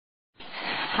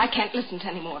I can't listen to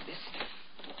any more of this.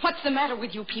 What's the matter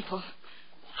with you people?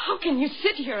 How can you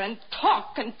sit here and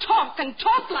talk and talk and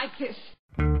talk like this?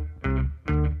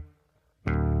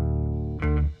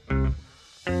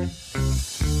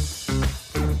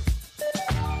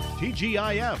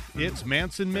 TGIF, it's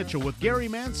Manson Mitchell with Gary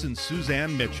Manson,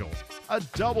 Suzanne Mitchell. A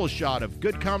double shot of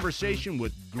good conversation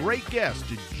with great guests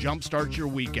to jumpstart your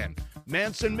weekend.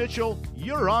 Manson Mitchell,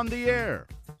 you're on the air.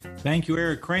 Thank you,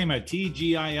 Eric Kramer.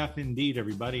 TGIF indeed,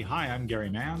 everybody. Hi, I'm Gary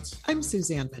Mance. I'm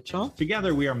Suzanne Mitchell.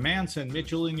 Together, we are Manson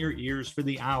Mitchell in your ears for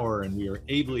the hour, and we are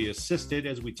ably assisted,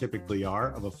 as we typically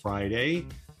are, of a Friday,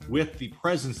 with the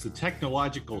presence, the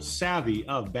technological savvy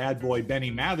of bad boy Benny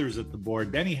Mathers at the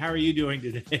board. Benny, how are you doing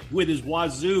today with his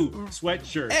Wazoo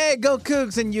sweatshirt? Hey, go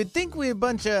Cougs. And you'd think we a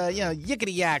bunch of,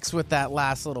 yickety yaks with that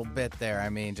last little bit there. I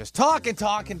mean, just talking,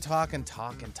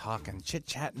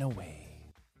 chit-chatting away.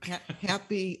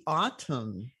 Happy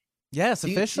autumn. Yes,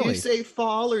 officially. Do you say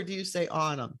fall or do you say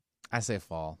autumn? I say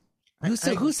fall. Who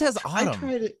says autumn? I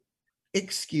try to...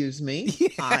 Excuse me.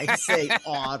 I say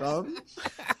autumn.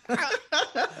 All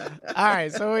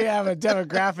right, so we have a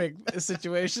demographic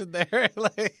situation there.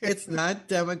 It's not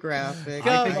demographic.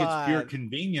 I think it's pure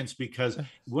convenience, because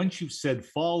once you've said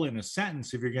fall in a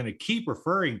sentence, if you're going to keep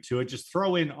referring to it, just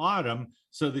throw in autumn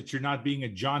so that you're not being a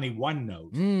Johnny One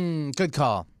Note. Good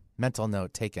call. Mental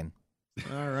note taken.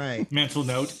 All right. Mental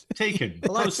note taken.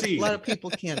 A lot of people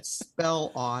can't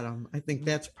spell autumn. I think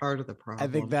that's part of the problem.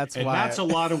 I think that's why. And that's a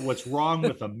lot of what's wrong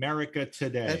with America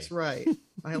today. That's right.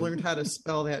 I learned how to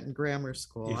spell that in grammar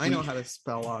school. I know how to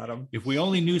spell autumn. If we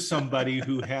only knew somebody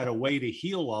who had a way to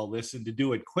heal all this and to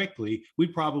do it quickly,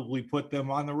 we'd probably put them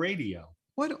on the radio.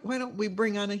 Why don't we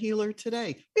bring on a healer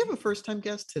today? We have a first-time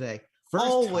guest today.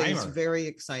 Always very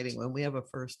exciting when we have a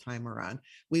first timer on.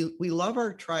 We love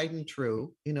our tried and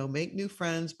true, make new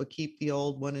friends, but keep the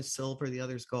old. One is silver, the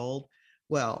other's gold.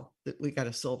 Well, we got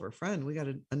a silver friend. We got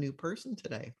a new person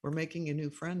today. We're making a new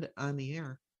friend on the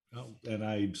air. Oh, and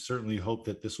I certainly hope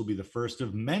that this will be the first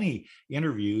of many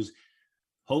interviews,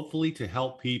 hopefully to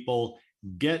help people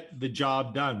get the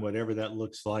job done, whatever that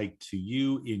looks like to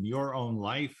you in your own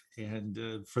life.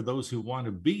 And for those who want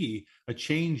to be a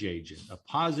change agent, a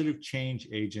positive change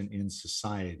agent in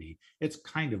society, it's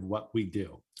kind of what we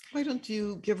do. Why don't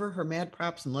you give her mad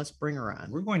props and let's bring her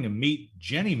on? We're going to meet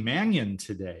Jenny Mannion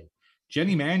today.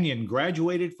 Jenny Mannion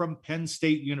graduated from Penn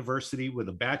State University with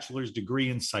a bachelor's degree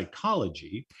in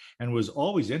psychology and was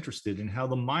always interested in how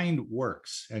the mind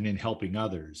works and in helping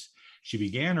others. She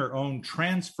began her own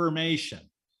transformation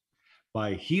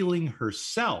by healing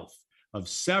herself of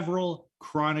several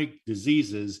chronic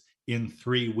diseases in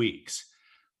 3 weeks.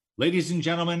 Ladies and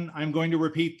gentlemen, I'm going to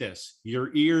repeat this.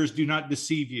 Your ears do not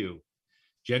deceive you.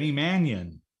 Jenny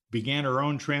Mannion began her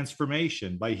own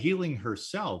transformation by healing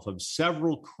herself of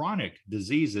several chronic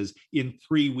diseases in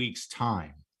 3 weeks'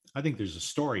 time. I think there's a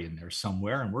story in there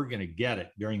somewhere, and we're going to get it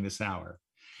during this hour.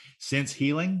 Since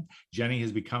healing, Jenny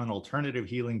has become an alternative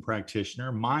healing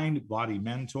practitioner, mind-body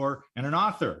mentor, and an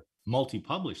author,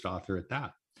 multi-published author at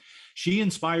that. She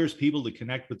inspires people to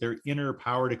connect with their inner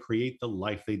power to create the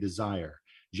life they desire.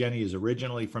 Jenny is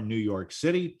originally from New York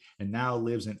City and now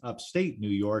lives in upstate New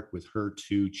York with her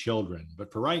 2 children.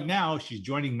 But for right now, she's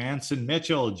joining Manson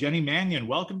Mitchell. Jenny Mannion,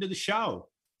 welcome to the show.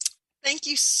 Thank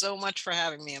you so much for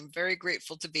having me. I'm very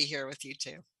grateful to be here with you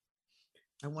two.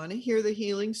 I want to hear the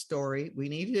healing story. We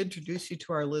need to introduce you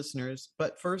to our listeners.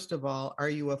 But first of all, are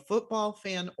you a football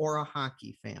fan or a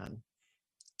hockey fan?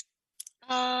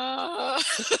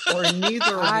 Or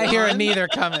neither. I hear a neither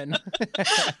coming.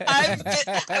 I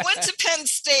went to Penn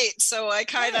State, so I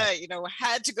kind of,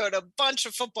 had to go to a bunch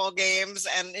of football games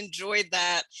and enjoyed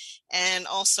that. And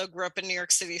also grew up in New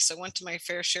York City, so went to my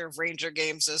fair share of Ranger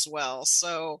games as well.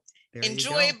 So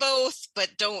enjoy both, but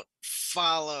don't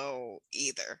follow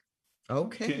either.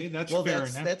 Okay, that's fair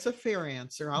enough. That's a fair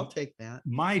answer. I'll take that.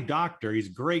 My doctor, he's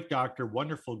a great doctor,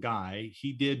 wonderful guy.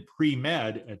 He did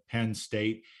pre-med at Penn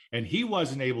State, and he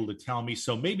wasn't able to tell me.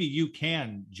 So maybe you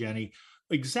can, Jenny,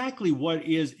 exactly what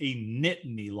is a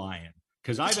Nittany lion?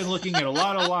 Because I've been looking at a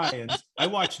lot of lions. I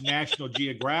watch National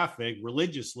Geographic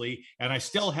religiously, and I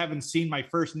still haven't seen my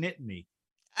first Nittany.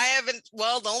 I haven't.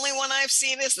 Well, the only one I've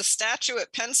seen is the statue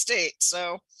at Penn State.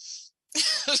 So.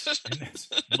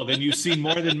 Well, then you've seen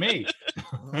more than me.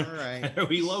 All right.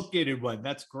 We located one.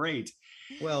 That's great.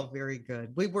 Well, very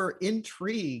good. We were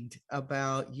intrigued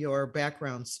about your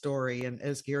background story. And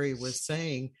as Gary was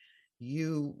saying,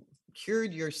 you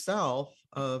cured yourself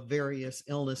of various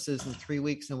illnesses in 3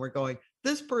 weeks. And we're going,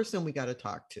 this person we got to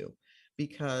talk to,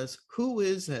 because who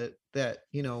is it that,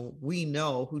 we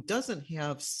know who doesn't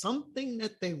have something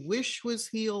that they wish was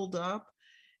healed up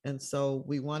And so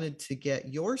we wanted to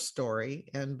get your story.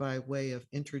 And by way of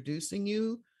introducing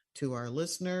you to our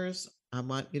listeners, I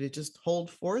want you to just hold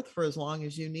forth for as long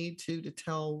as you need to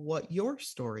tell what your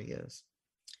story is.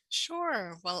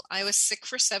 Sure. Well, I was sick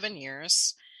for 7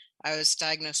 years. I was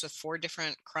diagnosed with 4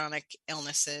 different chronic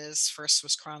illnesses. First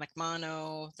was chronic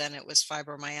mono, then it was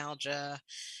fibromyalgia,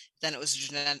 then it was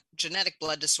genetic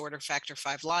blood disorder, factor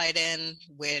V Leiden,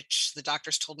 which the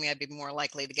doctors told me I'd be more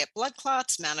likely to get blood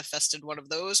clots, manifested one of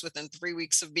those within 3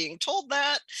 weeks of being told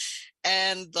that.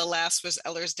 And the last was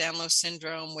Ehlers-Danlos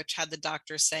syndrome, which had the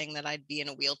doctors saying that I'd be in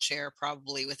a wheelchair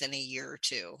probably within a year or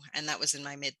two. And that was in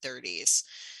my mid-30s.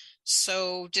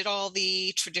 So did all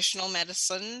the traditional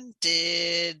medicine,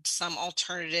 did some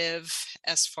alternative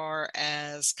as far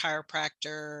as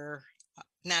chiropractor,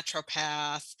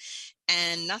 naturopath,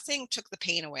 and nothing took the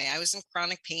pain away. I was in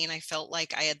chronic pain. I felt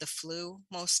like I had the flu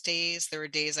most days. There were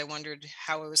days I wondered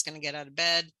how I was going to get out of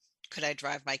bed. Could I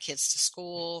drive my kids to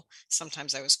school?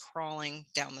 Sometimes I was crawling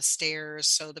down the stairs.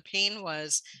 So the pain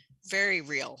was very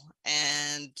real.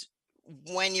 And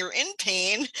when you're in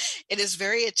pain, it is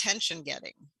very attention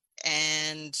getting.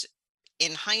 And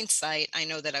in hindsight, I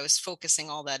know that I was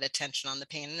focusing all that attention on the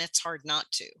pain, and it's hard not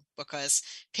to, because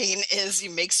pain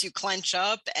makes you clench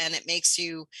up, and it makes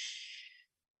you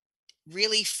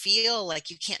really feel like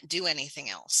you can't do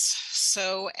anything else.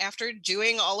 So after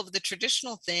doing all of the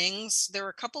traditional things, there were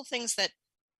a couple things that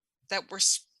were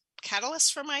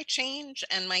catalysts for my change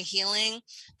and my healing.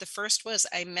 The first was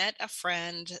I met a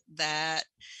friend that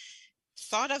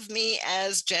thought of me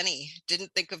as Jenny,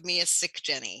 didn't think of me as sick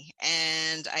Jenny.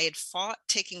 And I had fought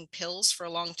taking pills for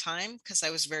a long time because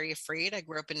I was very afraid. I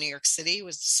grew up in New York City,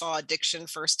 saw addiction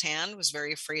firsthand, was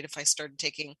very afraid if I started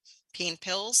taking pain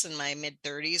pills in my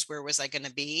mid-30s, where was I going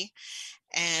to be?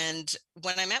 And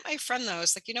when I met my friend, though, I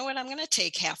was like, you know what, I'm going to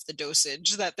take half the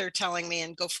dosage that they're telling me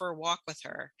and go for a walk with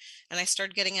her. And I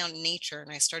started getting out in nature,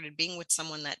 and I started being with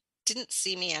someone that didn't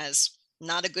see me as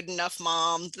not a good enough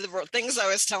mom. The things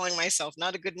I was telling myself: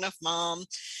 not a good enough mom,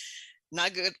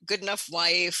 not good enough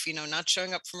wife, not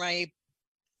showing up for my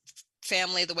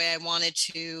family the way I wanted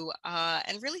to,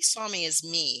 and really saw me as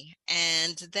me.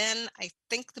 And then I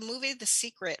think the movie The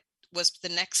Secret was the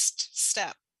next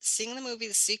step. Seeing the movie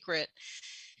The Secret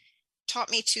taught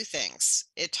me 2 things.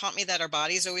 It taught me that our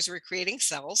body is always recreating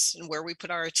cells, and where we put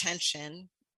our attention,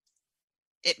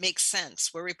 it makes sense.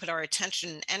 Where we put our attention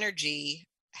and energy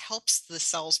helps the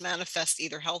cells manifest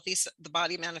the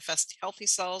body manifest healthy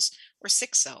cells or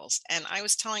sick cells. And I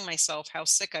was telling myself how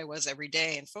sick I was every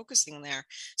day and focusing there.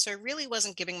 So I really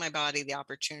wasn't giving my body the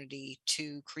opportunity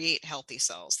to create healthy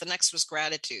cells. The next was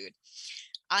gratitude.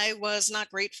 I was not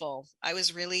grateful. I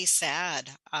was really sad.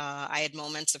 I had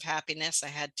moments of happiness. I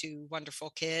had 2 wonderful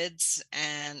kids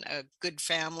and a good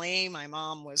family. My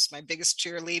mom was my biggest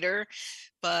cheerleader,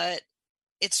 but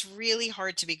it's really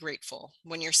hard to be grateful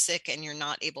when you're sick and you're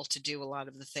not able to do a lot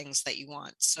of the things that you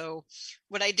want. So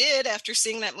what I did after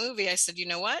seeing that movie, I said, you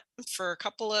know what,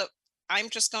 I'm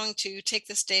just going to take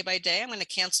this day by day. I'm going to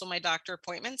cancel my doctor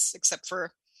appointments, except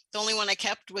for the only one I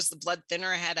kept was the blood thinner.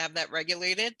 I had to have that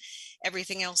regulated.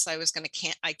 Everything else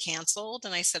I canceled.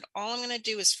 And I said, all I'm going to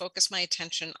do is focus my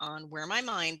attention on where my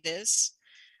mind is.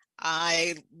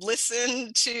 I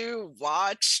listened to,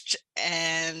 watched,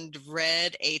 and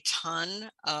read a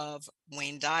ton of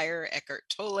Wayne Dyer, Eckhart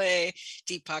Tolle,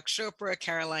 Deepak Chopra,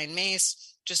 Caroline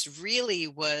Myss. Just really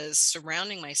was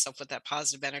surrounding myself with that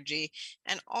positive energy,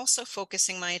 and also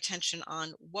focusing my attention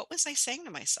on what was I saying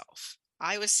to myself.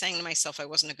 I was saying to myself I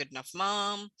wasn't a good enough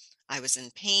mom. I was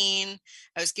in pain.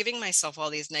 I was giving myself all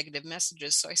these negative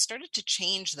messages. So I started to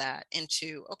change that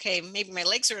into, okay, maybe my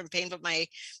legs are in pain, but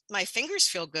my fingers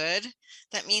feel good.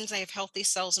 That means I have healthy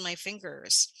cells in my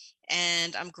fingers.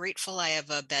 And I'm grateful I have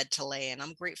a bed to lay in.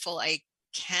 I'm grateful I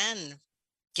can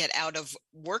get out of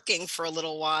working for a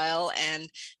little while and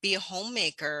be a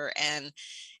homemaker and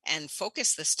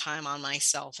focus this time on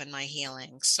myself and my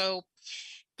healing. So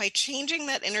by changing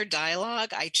that inner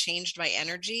dialogue, I changed my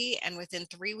energy. And within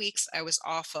 3 weeks, I was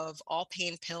off of all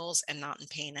pain pills and not in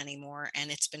pain anymore. And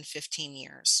it's been 15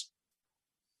 years.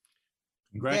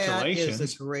 Congratulations. That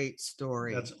is a great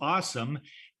story. That's awesome.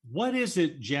 What is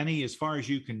it, Jenny, as far as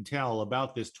you can tell,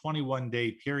 about this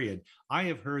 21-day period? I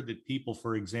have heard that people,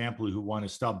 for example, who want to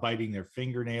stop biting their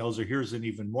fingernails, or here's an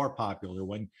even more popular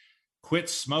one, quit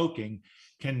smoking,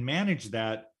 can manage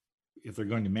that, if they're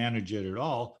going to manage it at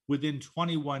all, within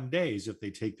 21 days, if they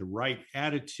take the right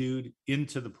attitude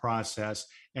into the process.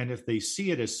 And if they see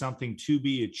it as something to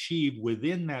be achieved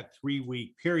within that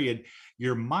 3-week period,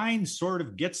 your mind sort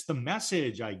of gets the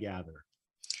message, I gather.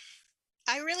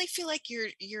 I really feel like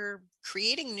you're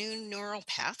creating new neural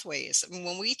pathways. I mean,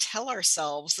 when we tell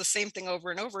ourselves the same thing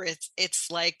over and over, it's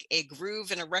like a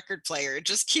groove in a record player. It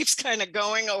just keeps kind of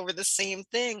going over the same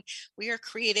thing. We are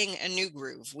creating a new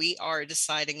groove. We are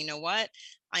deciding, you know what?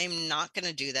 I'm not going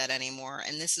to do that anymore,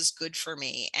 and this is good for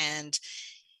me. And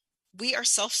we are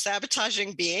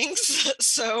self-sabotaging beings,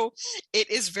 so it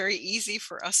is very easy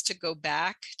for us to go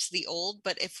back to the old.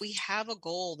 But if we have a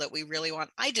goal that we really want,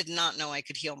 I did not know I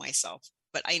could heal myself,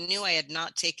 but I knew I had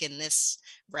not taken this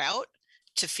route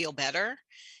to feel better.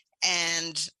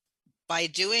 And by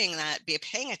doing that, be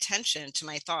paying attention to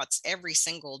my thoughts every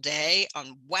single day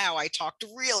on, wow, I talked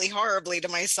really horribly to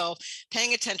myself,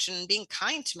 paying attention and being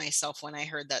kind to myself when I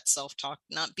heard that self-talk,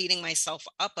 not beating myself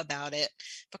up about it,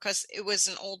 because it was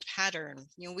an old pattern.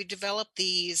 You know, we develop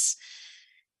these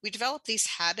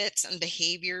habits and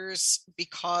behaviors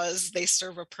because they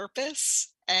serve a purpose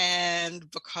and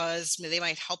because they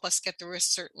might help us get through a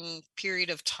certain period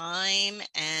of time.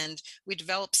 And we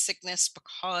develop sickness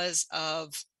because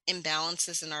of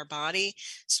imbalances in our body.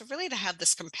 So really to have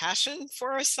this compassion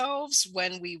for ourselves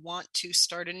when we want to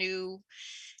start a new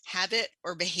habit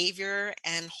or behavior,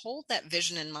 and hold that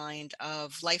vision in mind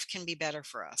of life can be better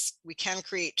for us. We can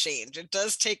create change. It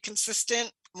does take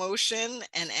consistent motion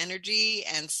and energy,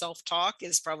 and self-talk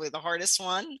is probably the hardest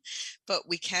one, but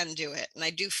we can do it. And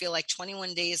I do feel like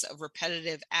 21 days of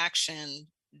repetitive action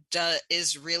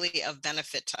is really of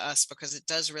benefit to us, because it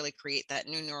does really create that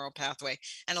new neural pathway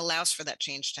and allows for that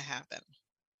change to happen.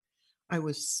 I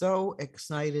was so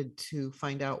excited to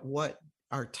find out what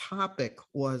our topic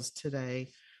was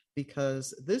today,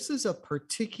 because this is a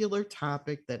particular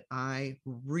topic that I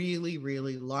really,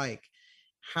 really like.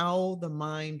 How the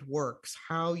mind works,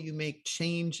 how you make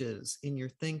changes in your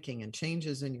thinking and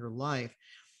changes in your life.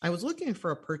 I was looking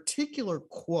for a particular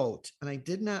quote and I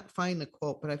did not find the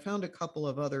quote, but I found a couple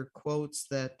of other quotes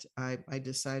that I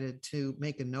decided to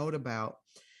make a note about.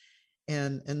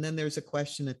 And then there's a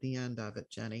question at the end of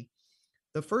it, Jenny.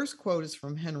 The first quote is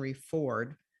from Henry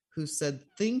Ford, who said,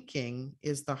 "Thinking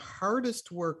is the hardest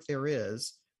work there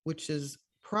is, which is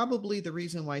probably the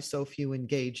reason why so few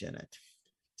engage in it."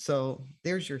 So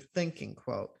there's your thinking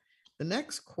quote. The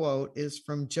next quote is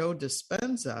from Joe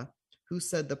Dispenza, who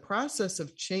said, "The process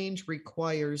of change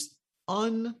requires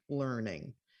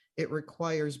unlearning. It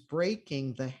requires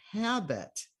breaking the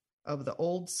habit of the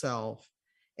old self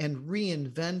and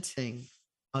reinventing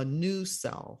a new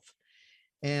self."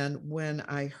 And when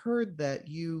I heard that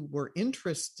you were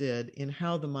interested in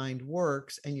how the mind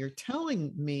works, and you're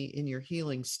telling me in your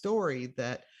healing story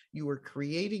that you were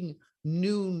creating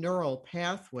new neural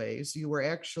pathways, you were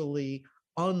actually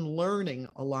unlearning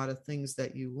a lot of things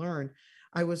that you learned.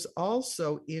 I was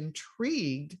also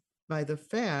intrigued by the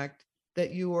fact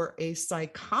that you were a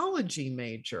psychology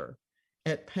major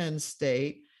at Penn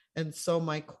State. And so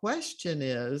my question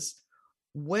is,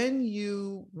 when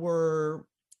you were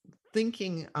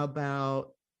thinking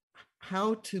about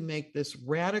how to make this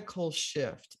radical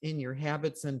shift in your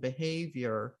habits and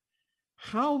behavior,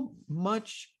 how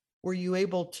much were you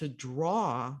able to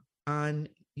draw on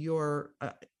your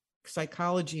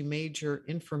psychology major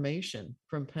information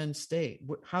from Penn State?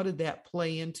 How did that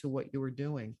play into what you were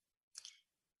doing?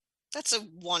 That's a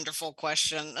wonderful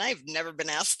question. I've never been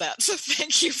asked that, so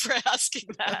thank you for asking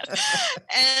that.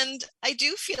 And I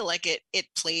do feel like it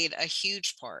played a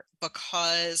huge part,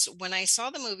 because when I saw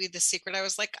the movie The Secret, I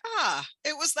was like,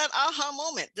 it was that aha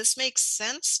moment. This makes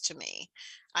sense to me.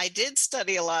 I did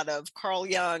study a lot of Carl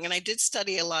Jung, and I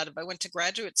went to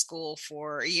graduate school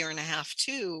for a year and a half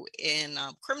too in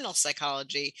criminal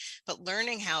psychology, but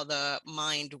learning how the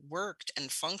mind worked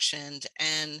and functioned.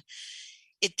 And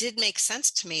it did make sense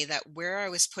to me that where I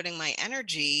was putting my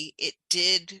energy, it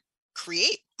did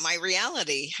create my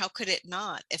reality. How could it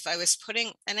not? If I was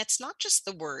putting, and it's not just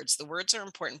the words are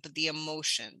important, but the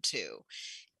emotion too.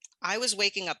 I was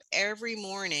waking up every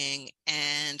morning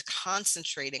and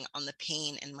concentrating on the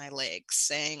pain in my legs,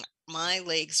 saying, my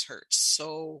legs hurt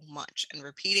so much, and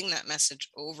repeating that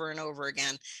message over and over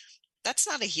again. That's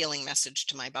not a healing message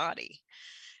to my body.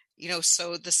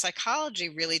 So the psychology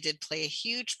really did play a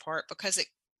huge part, because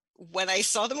when I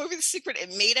saw the movie The Secret,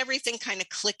 it made everything kind of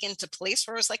click into place,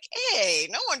 where I was like, hey,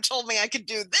 no one told me I could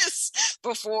do this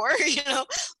before, I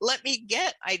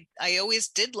always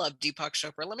did love Deepak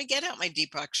Chopra. Let me get out my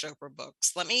Deepak Chopra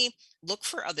books. Let me look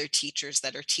for other teachers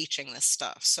that are teaching this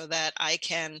stuff, so that I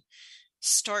can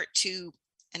start to,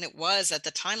 and it was at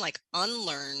the time, like,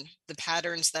 unlearn the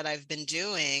patterns that I've been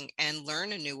doing and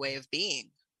learn a new way of being.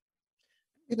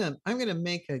 I'm going to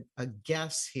make a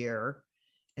guess here.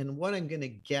 And what I'm going to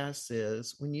guess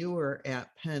is, when you were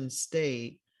at Penn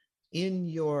State, in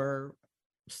your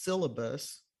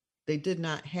syllabus, they did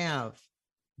not have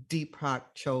Deepak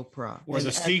Chopra or and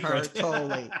The Secret Eckhart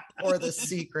Tolle or The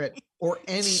Secret or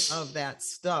any of that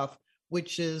stuff,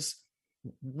 which is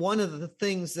one of the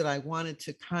things that I wanted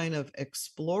to kind of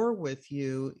explore with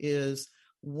you is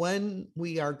when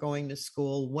we are going to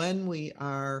school, when we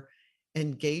are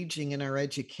engaging in our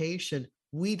education,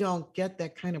 we don't get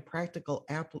that kind of practical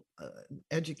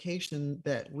education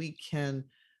that we can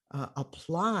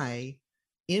apply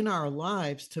in our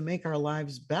lives to make our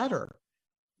lives better.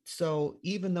 So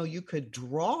even though you could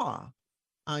draw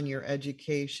on your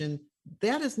education,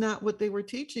 that is not what they were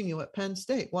teaching you at Penn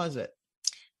State, was it?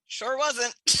 Sure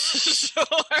wasn't. Sure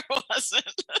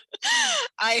wasn't.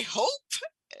 I hope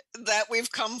that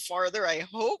we've come farther. I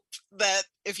hope that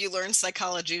if you learn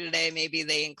psychology today, maybe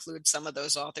they include some of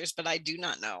those authors, but I do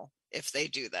not know if they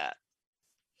do that.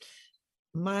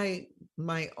 My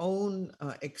own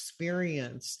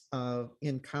experience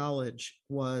in college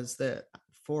was that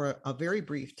for a very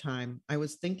brief time, I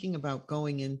was thinking about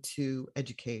going into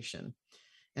education.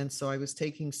 And so I was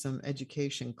taking some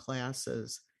education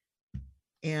classes,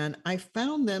 and I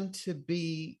found them to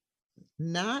be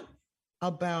not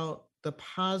about the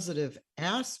positive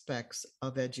aspects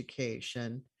of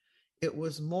education. It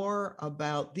was more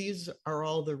about these are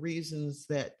all the reasons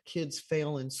that kids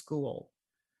fail in school.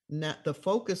 Not the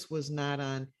focus was not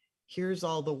on here's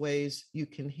all the ways you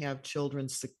can have children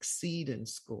succeed in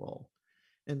school.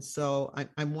 And so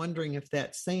I'm wondering if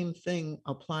that same thing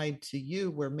applied to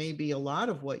you, where maybe a lot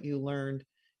of what you learned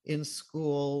in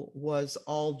school was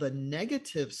all the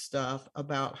negative stuff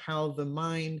about how the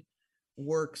mind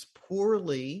works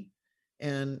poorly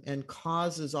and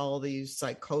causes all these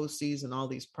psychoses and all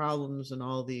these problems and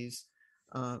all these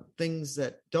things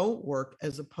that don't work,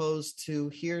 as opposed to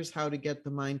here's how to get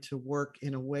the mind to work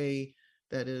in a way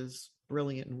that is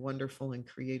brilliant and wonderful and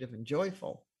creative and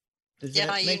joyful. Does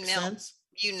that make sense?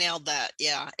 You nailed that.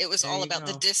 Yeah. It was all about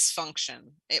the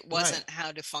dysfunction. It wasn't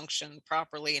how to function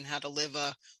properly and how to live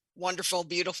a wonderful,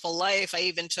 beautiful life. I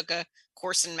even took a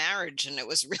course in marriage, and it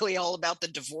was really all about the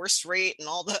divorce rate and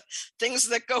all the things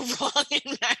that go wrong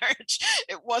in marriage.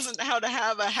 It wasn't how to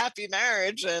have a happy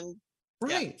marriage. And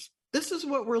this is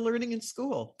what we're learning in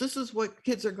school. This is what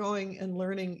kids are going and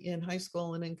learning in high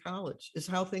school and in college, is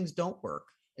how things don't work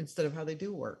instead of how they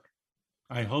do work.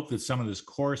 I hope that some of this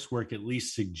coursework at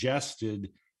least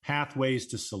suggested pathways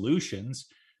to solutions,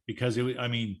 because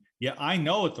I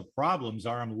know what the problems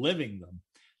are. I'm living them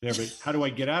there, but how do I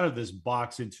get out of this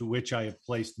box into which I have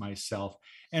placed myself?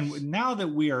 And now that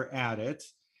we are at it,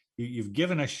 you've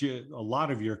given us a lot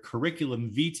of your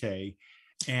curriculum vitae.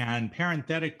 And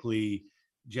parenthetically,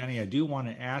 Jenny, I do want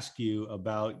to ask you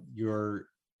about your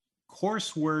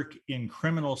coursework in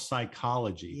criminal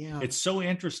psychology. Yeah. It's so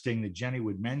interesting that Jenny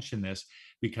would mention this,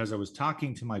 because I was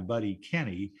talking to my buddy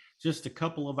Kenny just a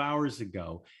couple of hours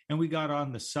ago, and we got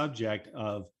on the subject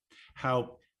of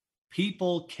how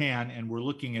people can, and we're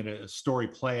looking at a story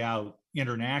play out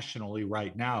internationally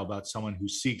right now about someone who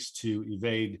seeks to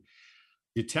evade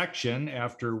detection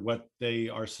after what they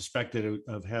are suspected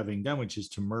of having done, which is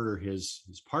to murder his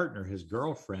partner, his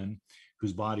girlfriend,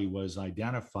 whose body was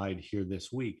identified here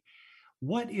this week.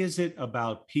 What is it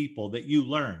about people that you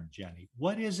learn, Jenny?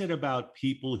 What is it about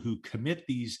people who commit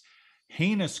these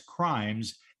heinous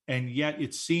crimes, and yet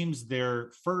it seems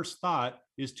their first thought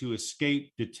is to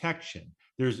escape detection?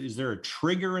 Is there a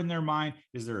trigger in their mind?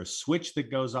 Is there a switch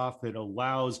that goes off that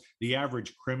allows the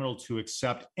average criminal to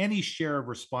accept any share of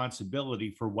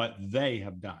responsibility for what they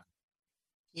have done?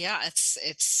 Yeah,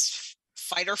 it's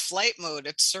fight or flight mode.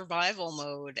 It's survival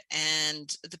mode.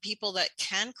 And the people that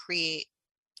can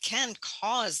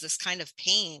cause this kind of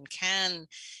pain,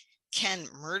 can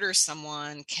murder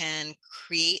someone, can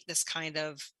create this kind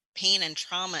of pain and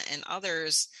trauma in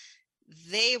others,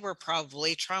 they were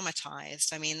probably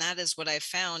traumatized. I mean, that is what I've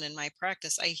found in my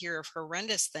practice. I hear of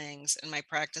horrendous things in my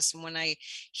practice. And when I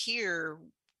hear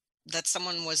that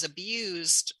someone was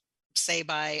abused, say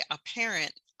by a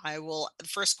parent, the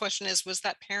first question is, was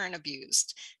that parent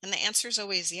abused? And the answer is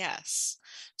always yes.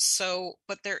 So,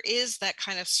 but there is that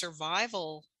kind of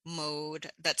survival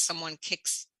mode that someone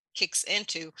kicks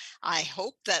into. I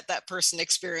hope that person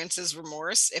experiences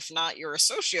remorse. If not, you're a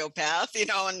sociopath,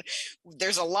 and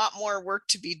there's a lot more work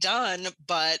to be done,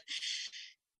 but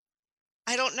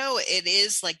I don't know. It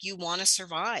is like you want to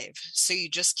survive, so you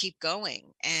just keep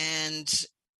going. And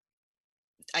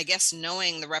I guess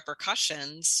knowing the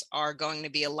repercussions are going to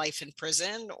be a life in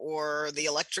prison or the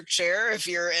electric chair if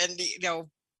you're in,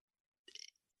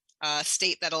 a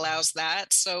state that allows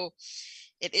that. So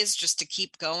it is just to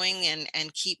keep going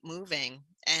and keep moving.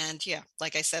 And yeah,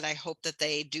 like I said, I hope that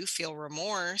they do feel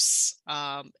remorse.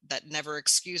 That never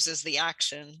excuses the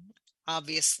action,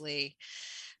 obviously.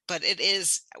 But it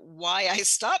is why I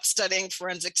stopped studying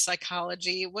forensic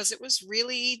psychology. It was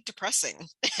really depressing.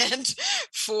 And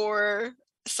for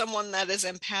someone that is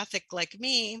empathic like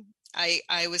me,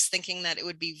 I was thinking that it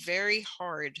would be very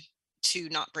hard to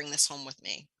not bring this home with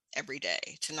me every day,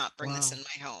 to not bring this in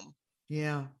my home.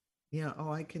 Yeah. Yeah.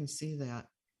 Oh, I can see that.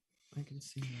 I can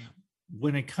see that.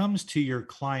 When it comes to your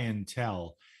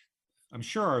clientele, I'm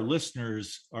sure our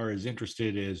listeners are as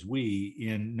interested as we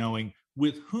in knowing,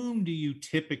 with whom do you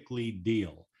typically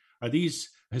deal? Are these,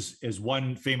 as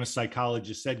one famous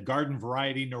psychologist said, garden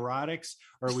variety neurotics?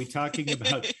 Or are we talking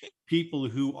about people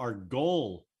who are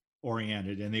goal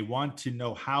oriented and they want to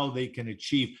know how they can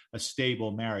achieve a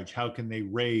stable marriage? How can they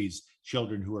raise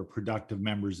children who are productive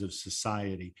members of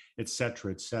society, et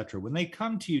cetera, et cetera? When they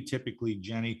come to you typically,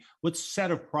 Jenny, what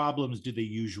set of problems do they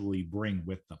usually bring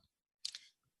with them?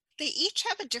 They each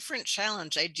have a different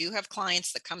challenge. I do have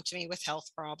clients that come to me with health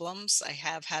problems. I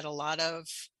have had a lot of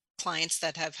clients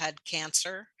that have had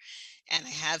cancer, and I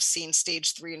have seen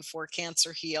stage 3 and 4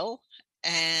 cancer heal.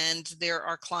 And there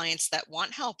are clients that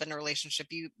want help in a relationship.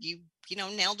 You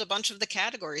nailed a bunch of the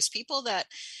categories. People that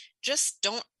just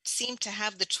don't seem to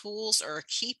have the tools or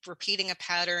keep repeating a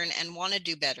pattern and want to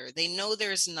do better. They know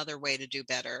there's another way to do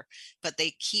better, but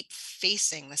they keep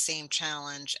facing the same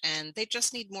challenge and they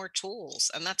just need more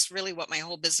tools. And that's really what my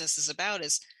whole business is about.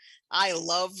 Is I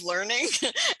love learning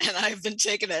and I've been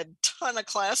taking a ton of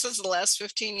classes the last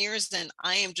 15 years, and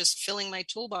I am just filling my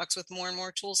toolbox with more and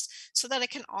more tools so that I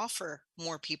can offer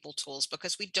more people tools,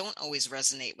 because we don't always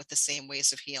resonate with the same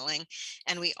ways of healing,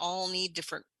 and we all need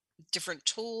different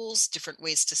tools, different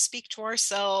ways to speak to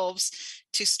ourselves,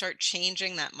 to start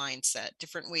changing that mindset,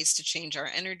 different ways to change our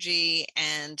energy.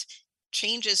 And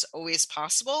change is always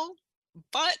possible.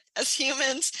 But as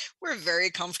humans, we're very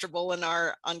comfortable in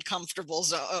our uncomfortable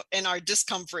zone, in our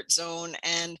discomfort zone.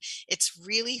 And it's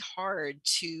really hard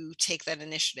to take that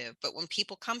initiative. But when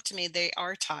people come to me, they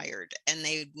are tired and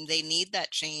they need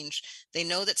that change. They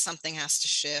know that something has to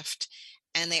shift.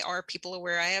 And they are people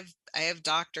aware. I have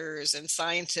doctors and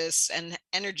scientists and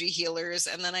energy healers,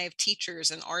 and then I have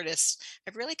teachers and artists. I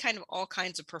have really kind of all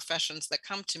kinds of professions that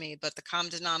come to me, but the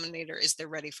common denominator is they're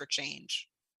ready for change.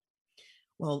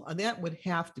 Well, that would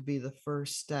have to be the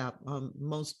first step.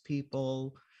 Most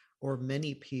people, or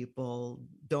many people,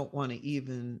 don't want to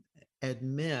even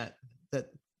admit that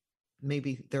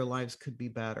maybe their lives could be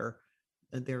better.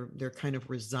 They're kind of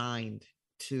resigned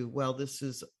to, well, this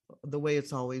is the way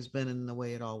it's always been and the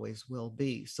way it always will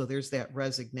be. So there's that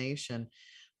resignation.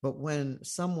 But when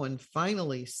someone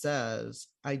finally says,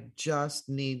 I just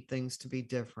need things to be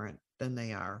different than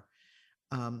they are,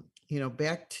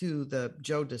 back to the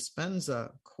Joe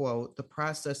Dispenza quote, the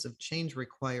process of change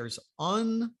requires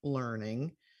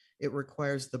unlearning. It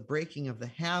requires the breaking of the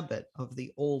habit of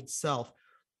the old self.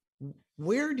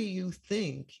 Where do you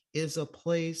think is a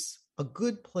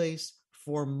good place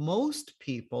for most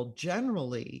people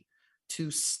generally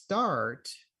to start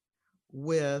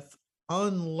with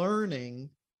unlearning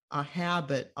a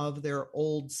habit of their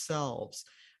old selves?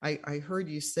 I heard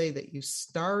you say that you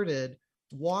started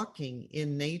walking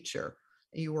in nature.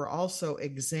 You were also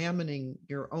examining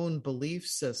your own belief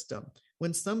system.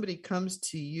 When somebody comes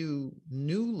to you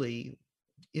newly,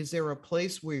 is there a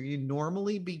place where you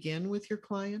normally begin with your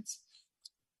clients?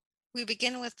 We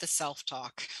begin with the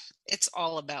self-talk. It's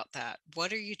all about that.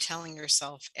 What are you telling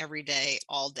yourself every day,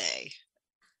 all day?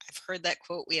 I've heard that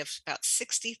quote. We have about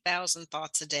 60,000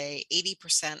 thoughts a day.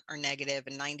 80% are negative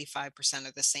and 95%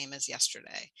 are the same as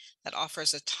yesterday. That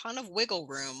offers a ton of wiggle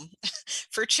room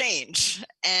for change,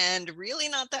 and really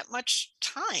not that much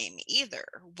time either.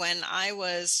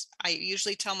 I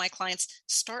usually tell my clients,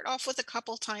 start off with a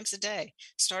couple times a day.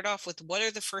 Start off with, what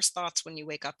are the first thoughts when you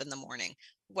wake up in the morning?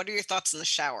 What are your thoughts in the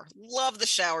shower? Love the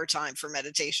shower time for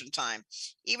meditation time.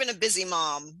 Even a busy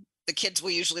mom, the kids will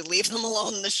usually leave them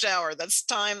alone in the shower. That's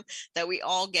time that we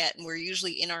all get, and we're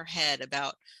usually in our head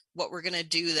about what we're going to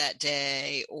do that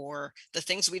day, or the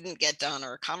things we didn't get done,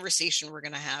 or a conversation we're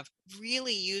going to have.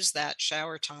 Really use that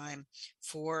shower time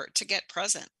to get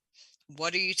present.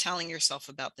 What are you telling yourself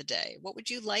about the day? What would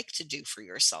you like to do for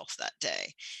yourself that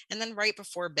day? And then right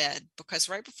before bed, because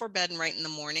right before bed and right in the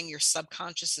morning, your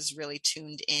subconscious is really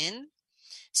tuned in.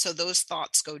 So those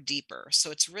thoughts go deeper.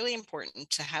 So it's really important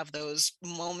to have those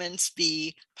moments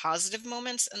be positive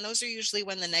moments. And those are usually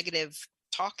when the negative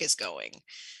talk is going.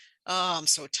 Oh, I'm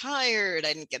so tired.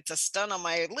 I didn't get this done on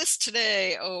my list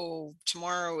today. Oh,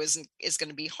 tomorrow is going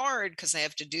to be hard because I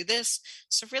have to do this.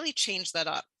 So really change that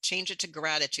up. Change it to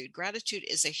gratitude. Gratitude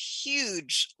is a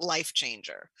huge life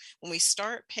changer. When we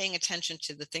start paying attention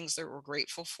to the things that we're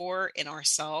grateful for in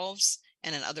ourselves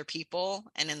and in other people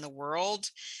and in the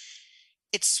world,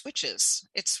 it switches.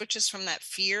 It switches from that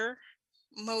fear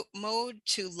mode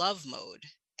to love mode.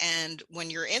 And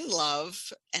when you're in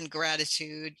love and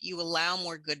gratitude, you allow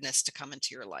more goodness to come into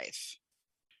your life.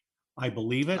 I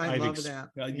believe it. I love that.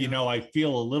 You know, I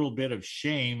feel a little bit of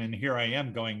shame, and here I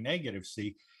am going negative.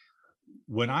 See,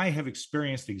 when I have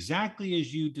experienced exactly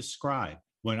as you described,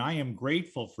 when I am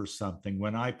grateful for something,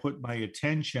 when I put my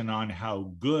attention on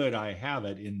how good I have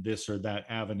it in this or that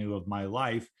avenue of my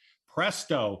life,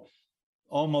 presto,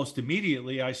 almost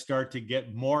immediately I start to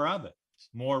get more of it.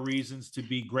 More reasons to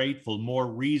be grateful, more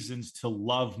reasons to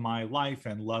love my life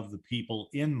and love the people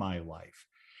in my life.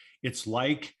 It's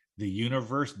like the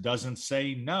universe doesn't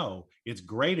say no. It's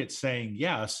great at saying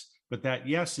yes, but that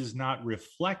yes is not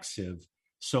reflexive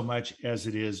so much as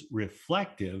it is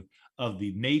reflective of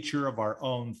the nature of our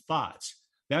own thoughts.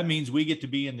 That means we get to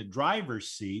be in the driver's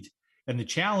seat, and the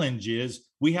challenge is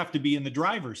we have to be in the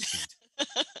driver's seat.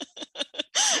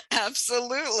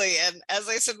 Absolutely. And as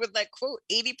I said with that quote,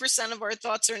 80% of our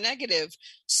thoughts are negative.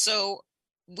 So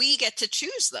we get to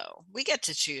choose, though. We get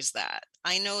to choose that.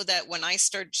 I know that when I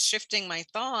started shifting my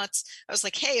thoughts, I was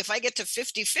like, hey, if I get to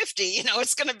 50-50,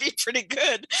 it's going to be pretty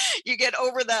good. You get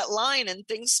over that line and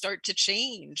things start to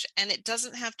change. And it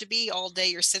doesn't have to be all day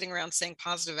you're sitting around saying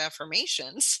positive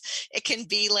affirmations. It can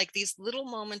be like these little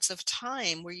moments of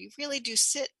time where you really do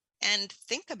sit and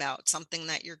think about something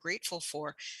that you're grateful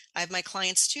for. I have my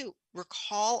clients too.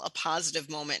 Recall a positive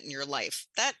moment in your life.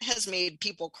 That has made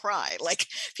people cry. Like,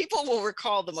 people will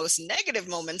recall the most negative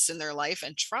moments in their life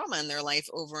and trauma in their life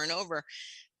over and over.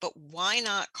 But why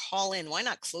not call in? Why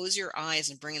not close your eyes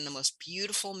and bring in the most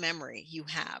beautiful memory you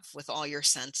have with all your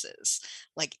senses?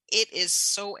 Like, it is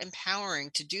so empowering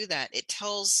to do that. It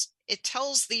tells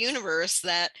the universe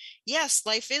that, yes,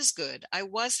 life is good. I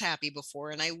was happy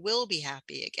before and I will be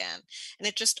happy again. And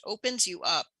it just opens you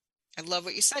up. I love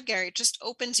what you said, Gary. It just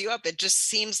opens you up. It just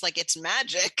seems like it's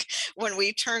magic when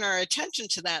we turn our attention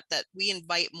to that we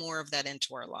invite more of that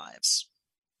into our lives.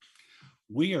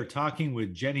 We are talking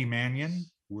with Jenny Mannion.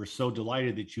 We're so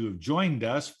delighted that you have joined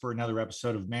us for another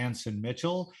episode of Manson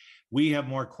Mitchell. We have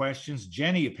more questions.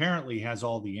 Jenny apparently has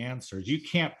all the answers. You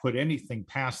can't put anything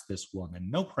past this woman.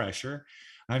 No pressure.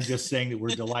 I'm just saying that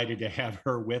we're delighted to have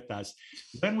her with us.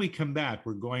 When we come back,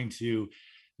 we're going to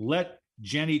let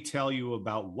Jenny tell you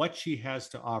about what she has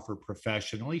to offer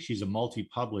professionally. She's a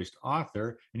multi-published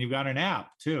author, and you've got an app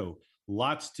too.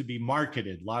 Lots to be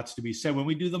marketed, lots to be said when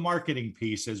we do the marketing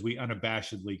piece, as we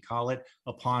unabashedly call it,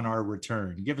 upon our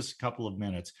return. Give us a couple of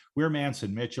minutes. We're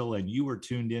Manson Mitchell, and you are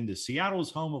tuned in to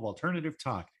Seattle's home of alternative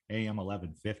talk, AM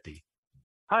 1150.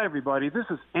 Hi, everybody. This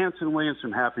is Anson Williams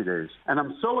from Happy Days, and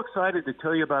I'm so excited to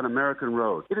tell you about American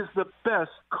Road. It is the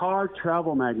best car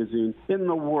travel magazine in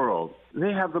the world.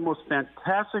 They have the most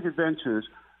fantastic adventures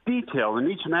detailed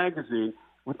in each magazine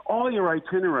with all your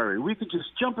itinerary. We could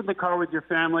just jump in the car with your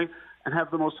family and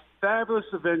have the most fabulous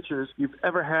adventures you've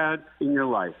ever had in your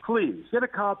life. Please get a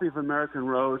copy of American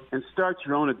Road and start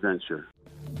your own adventure.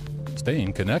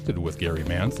 Staying connected with Gary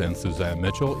Mance and Suzanne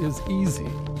Mitchell is easy.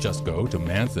 Just go to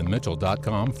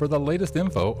mansonmitchell.com for the latest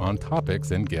info on topics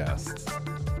and guests.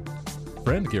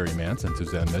 Friend Gary Mance and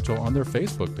Suzanne Mitchell on their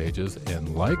Facebook pages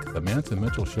and like the Mance and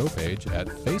Mitchell show page at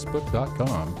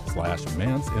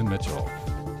facebook.com/Mance and Mitchell.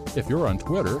 If you're on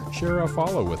Twitter, share a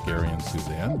follow with Gary and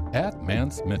Suzanne at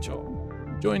Mance Mitchell.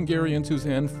 Join Gary and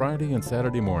Suzanne Friday and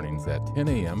Saturday mornings at 10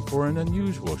 a.m. for an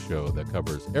unusual show that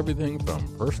covers everything from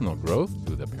personal growth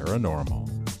to the paranormal.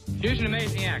 Here's an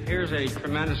amazing act. Here's a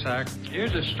tremendous act.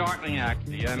 Here's a startling act.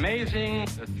 The amazing,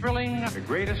 the thrilling, the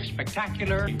greatest,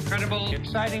 spectacular, incredible,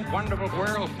 exciting, wonderful,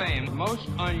 world-famed, most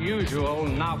unusual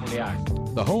novelty act.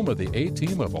 The home of the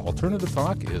A-team of Alternative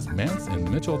Talk is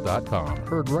mansonmitchell.com.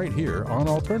 Heard right here on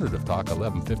Alternative Talk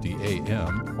 1150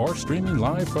 AM or streaming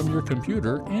live from your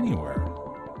computer anywhere.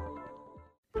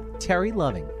 Terry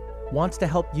Loving wants to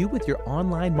help you with your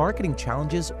online marketing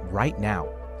challenges right now.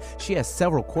 She has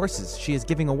several courses she is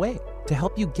giving away to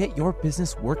help you get your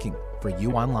business working for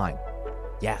you online.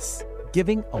 Yes,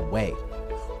 giving away.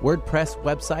 WordPress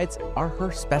websites are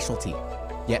her specialty,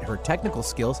 yet her technical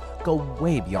skills go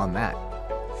way beyond that.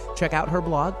 Check out her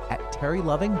blog at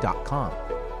terryloving.com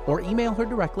or email her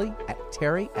directly at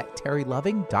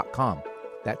terry@terryloving.com.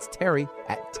 That's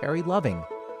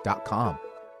Terry@terryloving.com.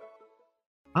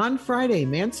 On Friday,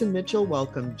 Manson Mitchell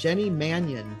welcomed Jenny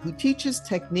Mannion, who teaches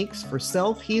techniques for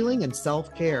self-healing and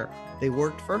self-care. They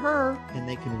worked for her, and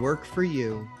they can work for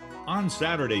you. On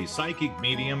Saturday, psychic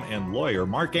medium and lawyer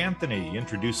Mark Anthony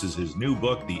introduces his new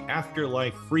book, The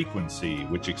Afterlife Frequency,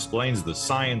 which explains the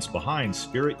science behind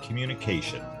spirit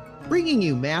communication. Bringing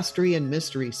you mastery and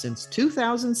mystery since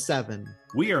 2007.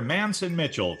 We are Manson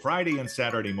Mitchell, Friday and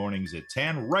Saturday mornings at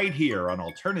 10, right here on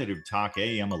Alternative Talk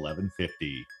AM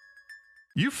 1150.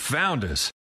 You found us.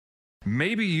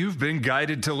 Maybe you've been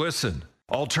guided to listen.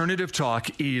 Alternative Talk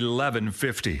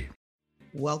 1150.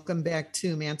 Welcome back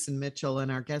to Manson Mitchell, and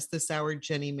our guest this hour,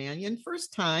 Jenny Mannion,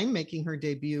 first time making her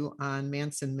debut on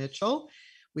Manson Mitchell.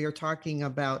 We are talking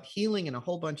about healing and a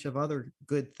whole bunch of other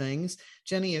good things.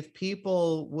 Jenny, if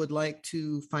people would like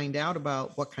to find out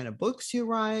about what kind of books you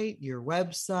write, your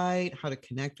website, how to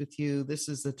connect with you, this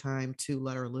is the time to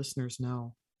let our listeners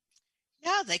know.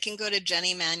 Yeah, they can go to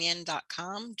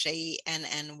jennymannion.com,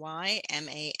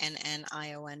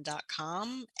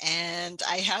 JennyMannion.com. And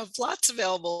I have lots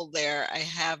available there. I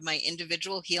have my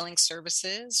individual healing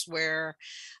services where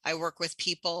I work with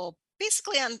people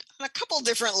basically on a couple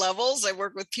different levels. I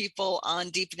work with people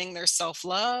on deepening their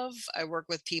self-love. I work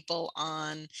with people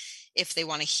on if they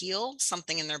want to heal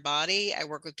something in their body. I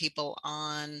work with people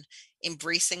on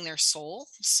embracing their soul.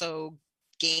 So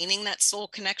gaining that soul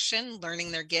connection,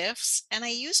 learning their gifts. And I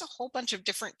use a whole bunch of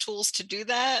different tools to do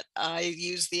that. I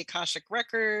use the Akashic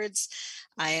Records.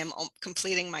 I am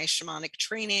completing my shamanic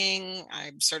training.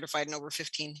 I'm certified in over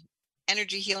 15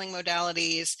 energy healing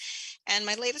modalities. And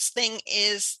my latest thing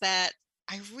is that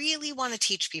I really want to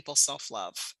teach people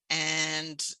self-love.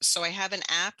 And so I have an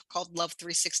app called Love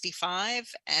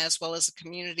 365, as well as a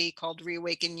community called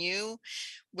Reawaken You,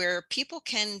 where people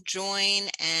can join,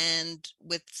 and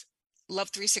with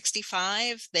Love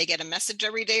 365, they get a message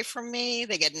every day from me.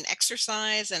 They get an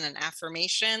exercise and an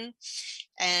affirmation,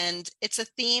 and it's a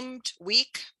themed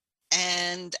week.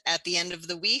 And at the end of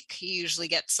the week, you usually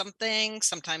get something.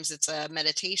 Sometimes it's a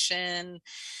meditation,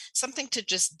 something to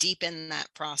just deepen that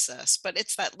process. But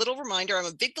it's that little reminder. I'm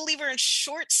a big believer in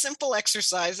short, simple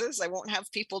exercises. I won't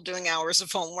have people doing hours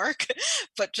of homework,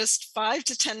 but just 5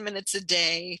 to 10 minutes a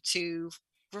day to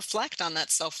reflect on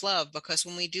that self-love, because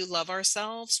when we do love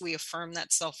ourselves, we affirm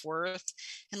that self-worth,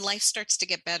 and life starts to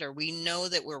get better. We know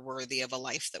that we're worthy of a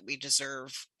life that we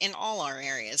deserve in all our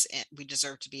areas. We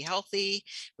deserve to be healthy.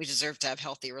 We deserve to have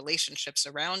healthy relationships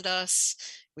around us.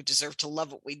 We deserve to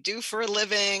love what we do for a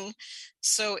living.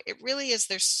 So it really is,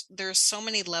 there's so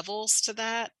many levels to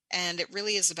that. And it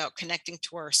really is about connecting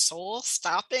to our soul,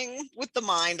 stopping with the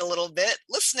mind a little bit,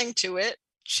 listening to it,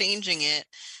 changing it.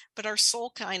 But our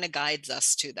soul kind of guides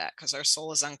us to that, because our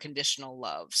soul is unconditional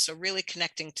love. So really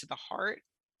connecting to the heart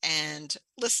and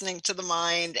listening to the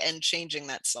mind and changing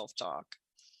that self-talk.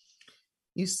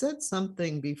 You said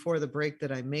something before the break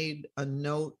that I made a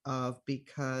note of,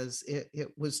 because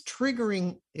it was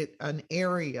triggering an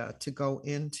area to go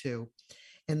into.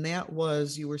 And that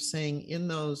was, you were saying in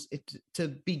those, to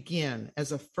begin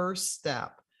as a first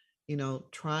step,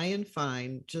 try and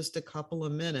find just a couple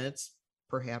of minutes,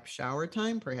 perhaps shower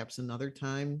time, perhaps another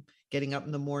time, getting up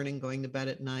in the morning, going to bed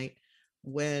at night,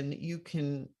 when you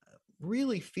can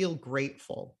really feel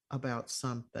grateful about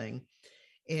something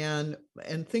and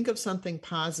think of something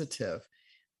positive.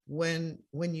 When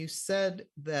you said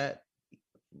that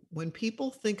when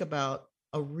people think about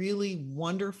a really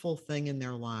wonderful thing in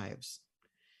their lives,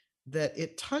 that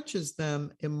it touches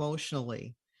them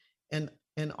emotionally, and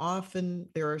often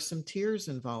there are some tears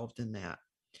involved in that.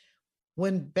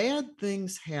 When bad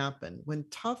things happen, when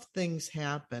tough things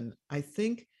happen, I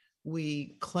think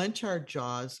we clench our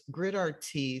jaws, grit our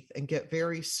teeth, and get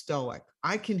very stoic.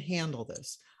 I can handle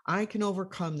this. I can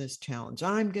overcome this challenge.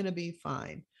 I'm going to be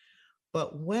fine.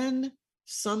 But when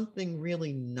something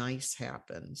really nice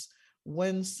happens,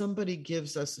 when somebody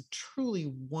gives us a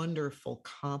truly wonderful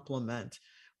compliment,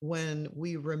 when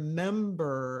we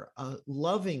remember a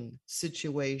loving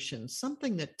situation,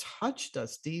 something that touched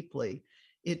us deeply,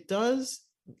 it does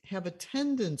have a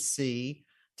tendency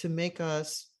to make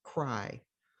us cry.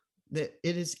 That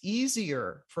it is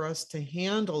easier for us to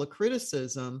handle a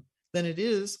criticism than it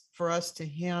is for us to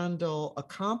handle a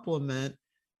compliment,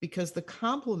 because the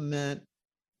compliment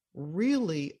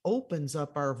really opens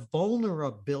up our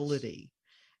vulnerability.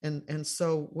 And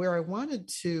so where I wanted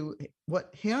to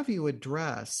have you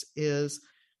address is,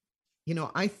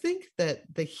 I think that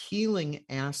the healing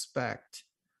aspect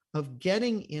of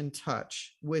getting in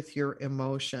touch with your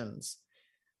emotions,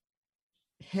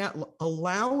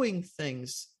 allowing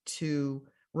things to,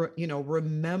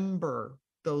 remember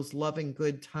those loving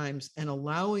good times, and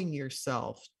allowing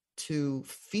yourself to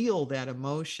feel that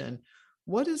emotion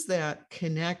what is that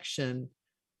connection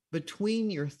between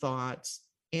your thoughts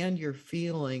and your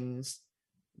feelings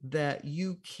that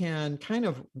you can kind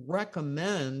of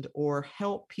recommend or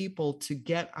help people to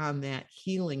get on that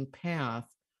healing path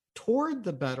toward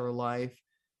the better life,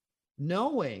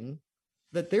 knowing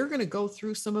that they're going to go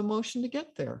through some emotion to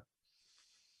get there?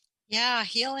 Yeah,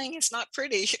 healing is not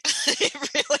pretty. It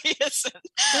really isn't.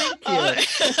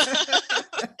 Thank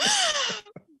you.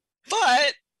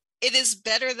 But it is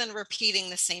better than repeating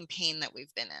the same pain that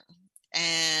we've been in.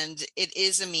 And it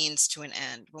is a means to an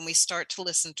end. When we start to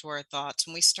listen to our thoughts,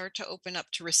 when we start to open up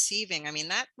to receiving, I mean,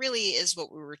 that really is what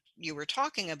you were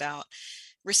talking about,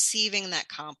 receiving that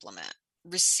compliment,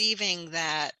 receiving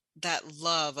that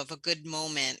love of a good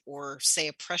moment, or say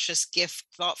a precious gift,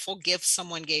 thoughtful gift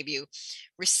someone gave you.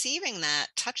 Receiving that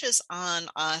touches on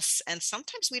us, and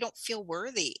sometimes we don't feel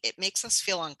worthy. It makes us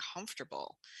feel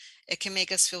uncomfortable. It can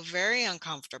make us feel very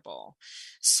uncomfortable.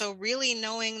 So really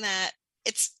knowing that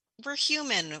we're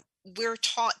human. We're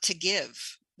taught to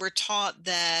give. We're taught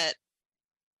that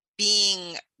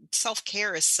being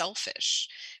self-care is selfish.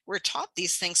 We're taught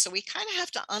these things. So we kind of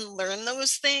have to unlearn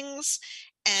those things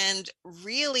and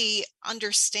really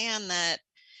understand that,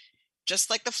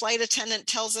 just like the flight attendant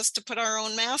tells us to put our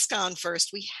own mask on first,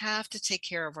 we have to take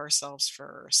care of ourselves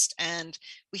first. And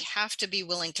we have to be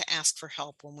willing to ask for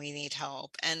help when we need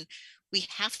help. And we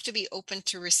have to be open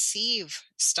to receive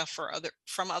stuff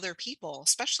from other people,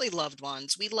 especially loved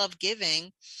ones. We love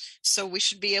giving, so we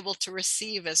should be able to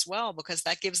receive as well, because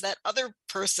that gives that other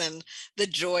person the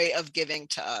joy of giving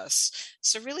to us.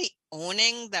 So really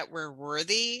owning that we're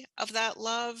worthy of that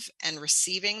love and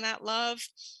receiving that love.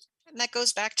 And that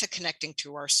goes back to connecting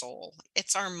to our soul.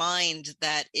 It's our mind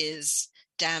that is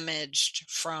damaged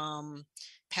from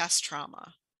past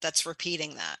trauma. That's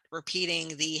repeating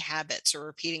the habits, or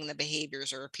repeating the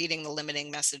behaviors, or repeating the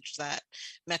limiting messages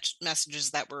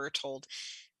that we're told.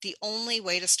 The only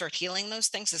way to start healing those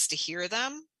things is to hear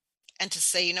them and to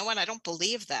say, you know what, I don't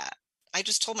believe that. I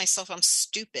just told myself I'm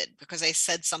stupid because I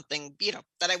said something,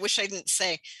 that I wish I didn't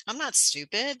say. I'm not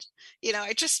stupid.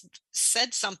 I just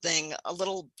said something a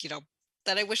little,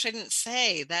 that I wish I didn't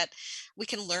say. That we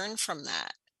can learn from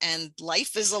that. And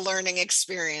life is a learning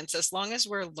experience. As long as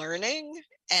we're learning,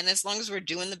 and as long as we're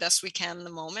doing the best we can in the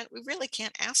moment, we really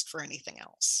can't ask for anything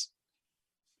else.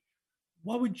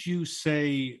 What would you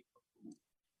say,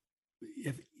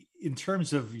 if in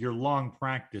terms of your long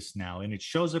practice now, and it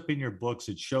shows up in your books,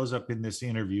 it shows up in this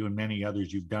interview and many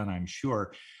others you've done, I'm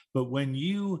sure, but when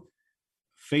you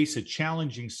face a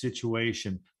challenging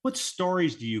situation, what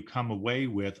stories do you come away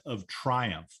with of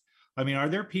triumph? I mean, are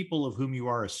there people of whom you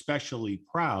are especially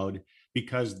proud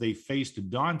because they faced a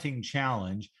daunting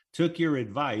challenge, took your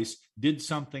advice, did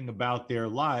something about their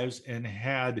lives, and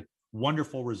had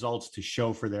wonderful results to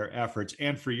show for their efforts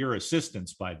and for your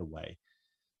assistance, by the way?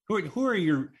 Who are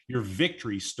your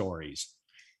victory stories?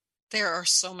 There are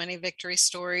so many victory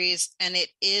stories, and it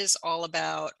is all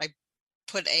about, I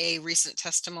put a recent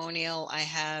testimonial. I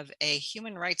have a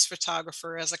human rights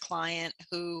photographer as a client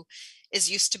who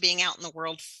is used to being out in the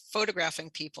world photographing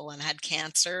people, and had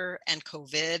cancer and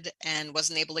COVID and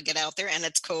wasn't able to get out there, and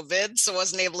it's COVID, so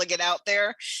wasn't able to get out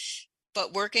there.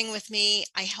 But working with me,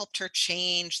 I helped her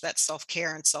change that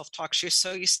self-care and self-talk. She was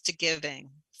so used to giving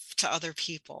to other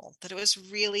people that it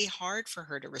was really hard for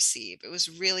her to receive. It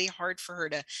was really hard for her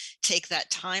to take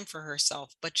that time for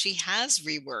herself, but she has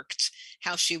reworked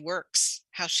how she works,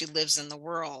 how she lives in the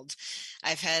world.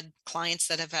 I've had clients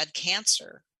that have had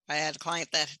cancer. I had a client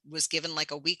that was given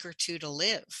like a week or two to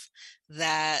live,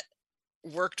 that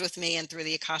worked with me and through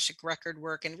the Akashic record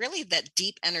work, and really that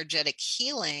deep energetic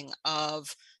healing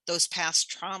of those past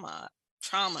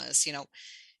traumas,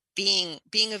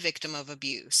 being a victim of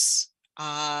abuse,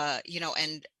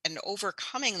 and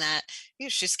overcoming that.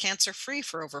 She's cancer free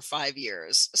for over 5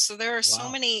 years. So there are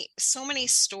so many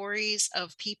stories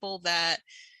of people that,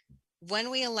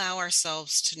 when we allow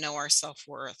ourselves to know our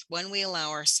self-worth, when we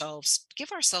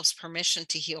give ourselves permission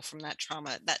to heal from that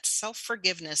trauma, that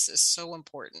self-forgiveness is so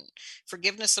important.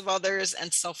 Forgiveness of others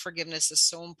and self-forgiveness is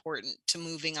so important to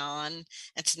moving on,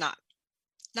 and to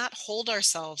not hold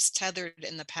ourselves tethered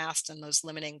in the past and those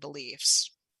limiting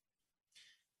beliefs.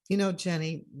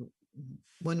 Jenny,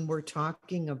 when we're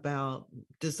talking about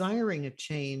desiring a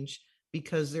change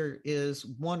because there is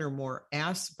one or more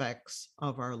aspects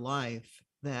of our life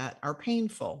that are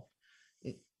painful,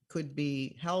 it could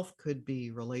be health, could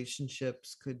be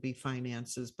relationships, could be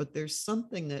finances, but there's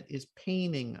something that is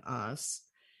paining us,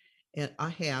 and a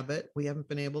habit we haven't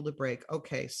been able to break.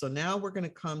 Okay, so now we're going to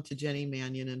come to Jenny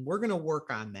Manion and we're going to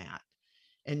work on that.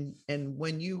 And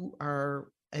when you are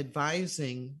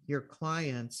advising your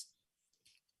clients,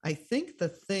 I think the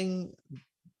thing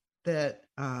that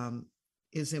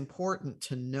is important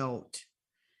to note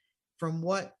from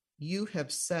what you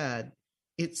have said,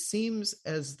 it seems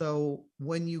as though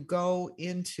when you go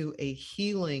into a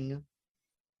healing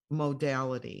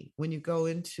modality, when you go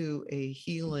into a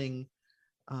healing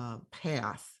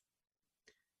path,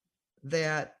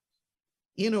 that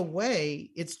in a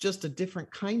way, it's just a different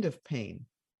kind of pain.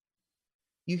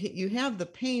 You have the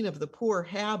pain of the poor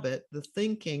habit, the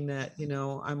thinking that,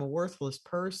 I'm a worthless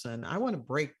person. I want to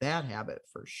break that habit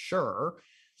for sure.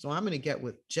 So I'm going to get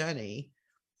with Jenny.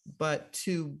 But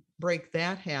to break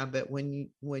that habit,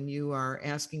 when you are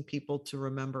asking people to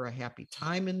remember a happy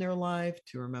time in their life,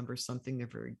 to remember something they're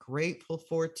very grateful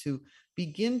for, to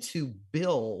begin to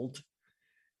build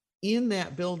in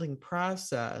that building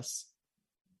process,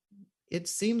 it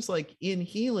seems like in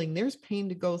healing, there's pain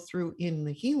to go through in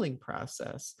the healing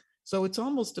process. So it's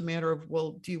almost a matter of,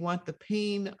 well, do you want the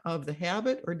pain of the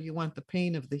habit or do you want the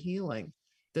pain of the healing?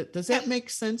 Does that make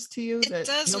sense to you? It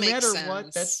does no make matter sense.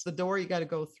 what, that's the door you got to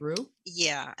go through?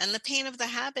 Yeah. And the pain of the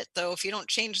habit, though, if you don't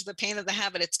change the pain of the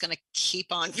habit, it's going to keep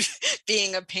on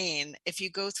being a pain. If you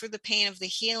go through the pain of the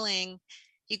healing,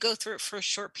 you go through it for a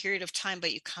short period of time,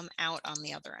 but you come out on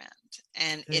the other end.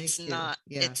 And it's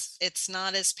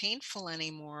not as painful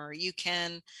anymore. You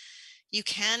can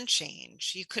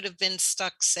change. You could have been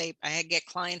stuck, say, I get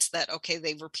clients that, okay,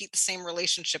 they repeat the same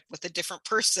relationship with a different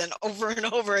person over and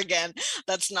over again.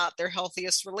 That's not their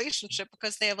healthiest relationship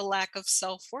because they have a lack of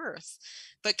self-worth.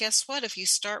 But guess what? If you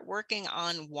start working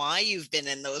on why you've been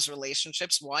in those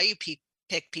relationships, why you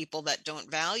pick people that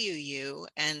don't value you,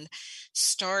 and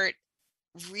start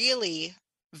really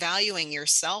valuing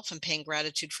yourself and paying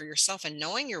gratitude for yourself and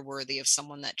knowing you're worthy of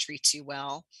someone that treats you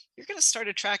well, you're going to start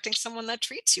attracting someone that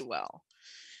treats you well.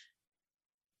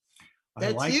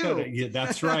 That's like you. That. Yeah,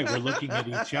 that's right. We're looking at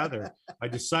each other. I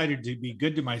decided to be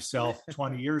good to myself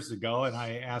 20 years ago, and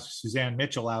I asked Suzanne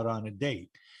Mitchell out on a date.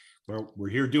 We're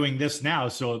here doing this now,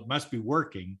 so it must be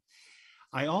working.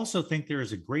 I also think there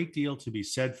is a great deal to be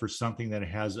said for something that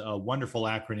has a wonderful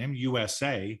acronym,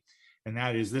 USA. And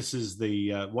that is, this is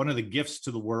the one of the gifts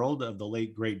to the world of the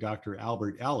late, great Dr.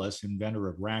 Albert Ellis, inventor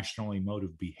of rational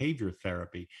emotive behavior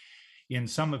therapy. In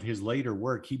some of his later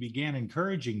work, he began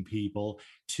encouraging people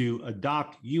to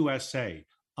adopt USA,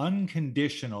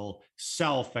 unconditional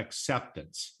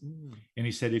self-acceptance. And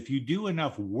he said, if you do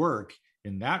enough work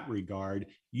in that regard,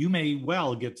 you may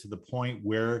well get to the point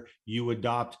where you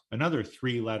adopt another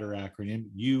three-letter acronym,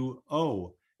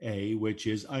 UOA, which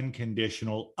is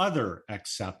unconditional other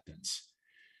acceptance.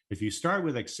 If you start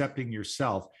with accepting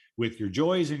yourself with your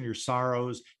joys and your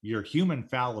sorrows, your human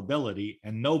fallibility,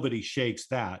 and nobody shakes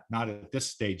that, not at this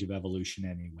stage of evolution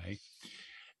anyway.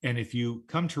 And if you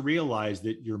come to realize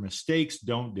that your mistakes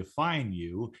don't define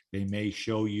you, they may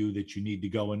show you that you need to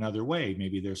go another way.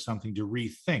 Maybe there's something to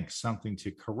rethink, something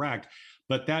to correct,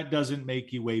 but that doesn't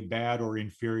make you a bad or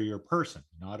inferior person.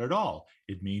 Not at all.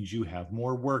 It means you have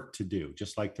more work to do,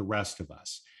 just like the rest of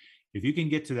us. If you can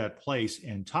get to that place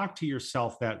and talk to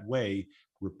yourself that way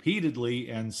repeatedly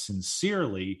and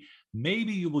sincerely,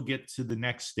 maybe you will get to the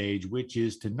next stage, which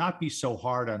is to not be so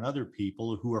hard on other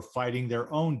people who are fighting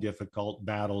their own difficult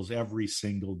battles every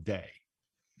single day.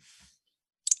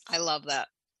 I love that.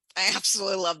 I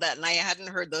absolutely love that. And I hadn't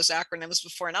heard those acronyms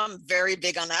before, and I'm very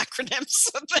big on acronyms.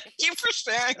 So thank you for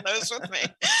sharing those with me.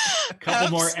 A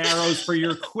couple more arrows for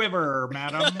your quiver,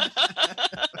 madam.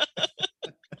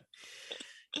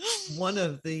 One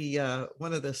of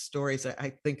the stories,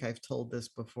 I think I've told this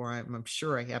before. I'm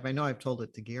sure I have. I know I've told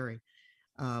it to Gary.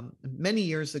 Many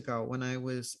years ago, when I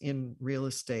was in real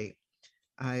estate,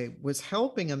 I was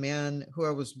helping a man who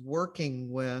I was working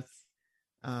with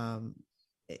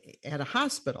at a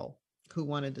hospital who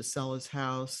wanted to sell his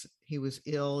house. He was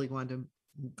ill. He wanted to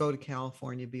go to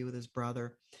California, be with his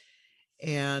brother.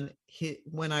 And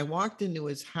when I walked into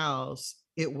his house,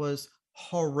 it was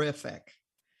horrific.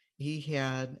 He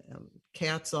had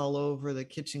cats all over the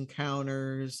kitchen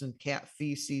counters and cat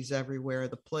feces everywhere.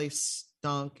 The place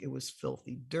stunk. It was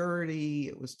filthy dirty.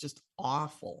 It was just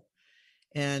awful.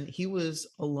 And he was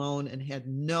alone and had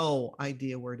no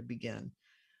idea where to begin.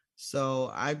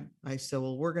 So I said,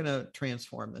 well, we're going to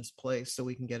transform this place so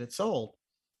we can get it sold.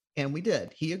 And we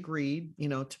did. He agreed,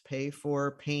 to pay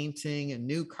for painting and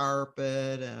new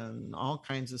carpet and all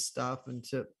kinds of stuff and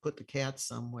to put the cats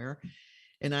somewhere.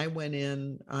 And I went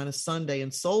in on a Sunday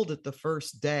and sold it the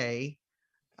first day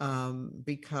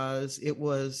because it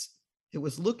was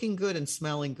looking good and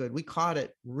smelling good. We caught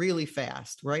it really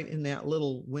fast, right in that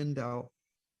little window.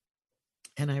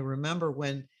 And I remember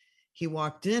when he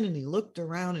walked in and he looked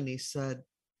around and he said,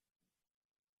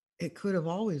 it could have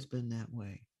always been that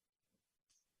way.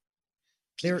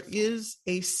 There is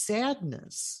a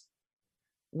sadness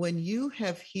when you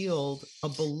have healed a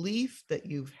belief that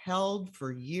you've held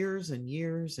for years and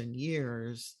years and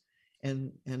years,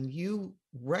 and you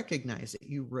recognize it,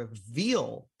 you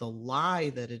reveal the lie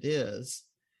that it is,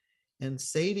 and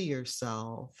say to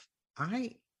yourself,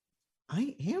 I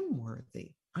am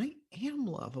worthy. I am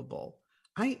lovable.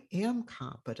 I am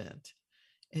competent.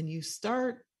 And you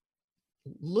start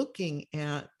looking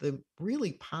at the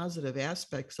really positive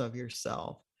aspects of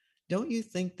yourself. Don't you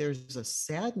think there's a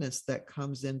sadness that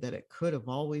comes in that it could have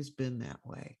always been that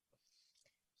way?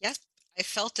 Yes, I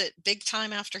felt it big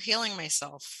time after healing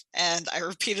myself. And I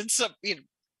repeated some,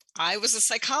 I was a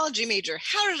psychology major.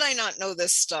 How did I not know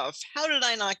this stuff? How did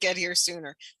I not get here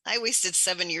sooner? I wasted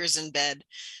 7 years in bed.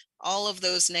 All of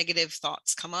those negative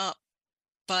thoughts come up,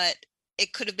 but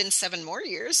it could have been 7 more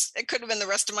years. It could have been the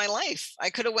rest of my life. I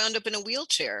could have wound up in a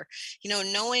wheelchair,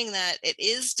 knowing that it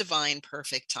is divine,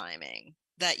 perfect timing,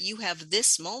 that you have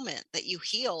this moment that you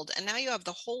healed, and now you have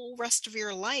the whole rest of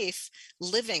your life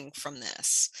living from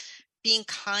this, being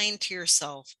kind to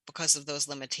yourself because of those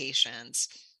limitations.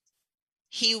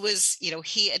 He was,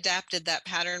 he adapted that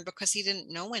pattern because he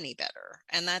didn't know any better.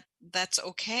 And that's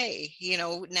okay.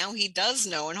 Now he does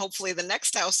know. And hopefully the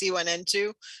next house he went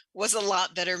into was a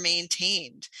lot better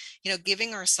maintained.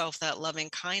 Giving ourselves that loving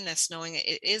kindness, knowing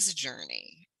it is a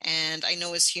journey. And I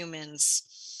know as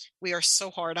humans, we are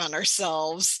so hard on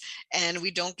ourselves and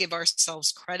we don't give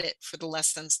ourselves credit for the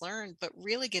lessons learned, but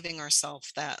really giving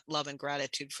ourselves that love and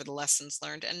gratitude for the lessons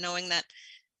learned, and knowing that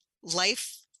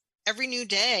life, every new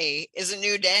day is a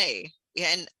new day.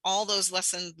 And all those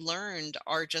lessons learned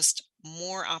are just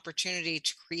more opportunity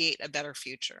to create a better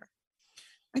future.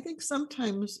 I think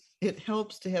sometimes it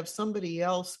helps to have somebody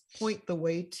else point the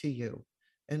way to you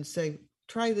and say,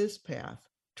 try this path,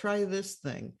 try this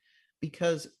thing.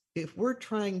 Because if we're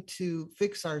trying to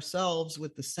fix ourselves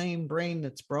with the same brain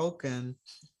that's broken,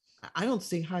 I don't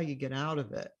see how you get out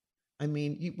of it. I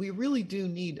mean, we really do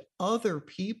need other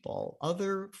people,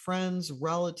 other friends,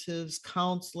 relatives,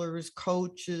 counselors,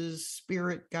 coaches,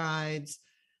 spirit guides.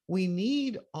 We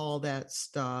need all that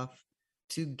stuff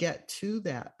to get to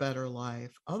that better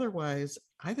life. Otherwise,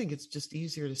 I think it's just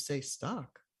easier to stay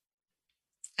stuck.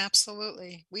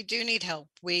 Absolutely. We do need help.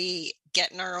 We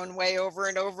get in our own way over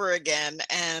and over again.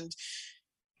 And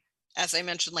as I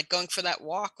mentioned, like going for that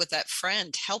walk with that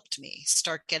friend helped me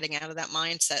start getting out of that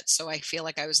mindset. So I feel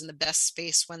like I was in the best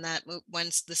space when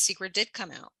The Secret did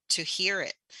come out, to hear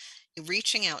it,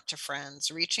 reaching out to friends,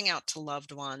 reaching out to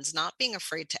loved ones, not being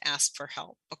afraid to ask for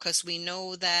help, because we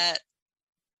know that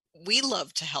we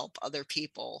love to help other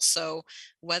people. So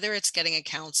whether it's getting a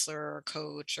counselor or a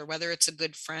coach, or whether it's a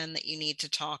good friend that you need to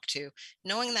talk to,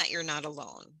 knowing that you're not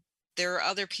alone. There are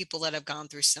other people that have gone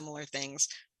through similar things.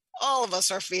 All of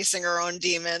us are facing our own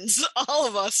demons. All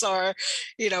of us are,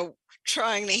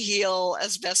 trying to heal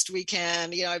as best we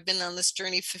can. I've been on this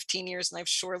journey 15 years and I've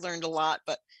sure learned a lot,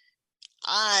 but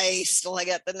I still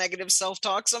get the negative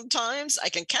self-talk sometimes. I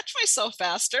can catch myself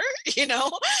faster,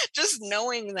 just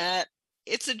knowing that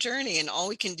it's a journey and all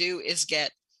we can do is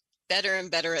get better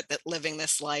and better at living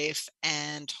this life,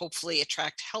 and hopefully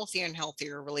attract healthier and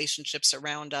healthier relationships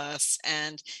around us,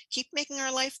 and keep making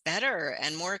our life better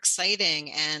and more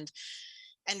exciting, and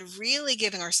really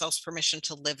giving ourselves permission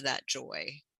to live that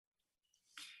joy.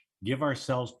 Give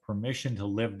ourselves permission to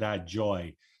live that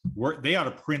joy. They ought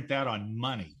to print that on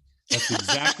money. That's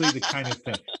exactly the kind of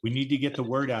thing. We need to get the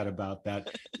word out about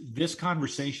that. This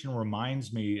conversation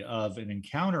reminds me of an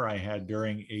encounter I had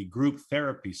during a group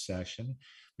therapy session,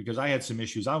 because I had some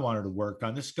issues I wanted to work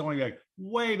on. This is going back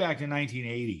way back to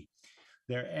 1980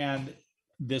 there. And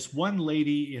this one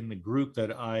lady in the group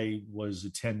that I was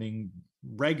attending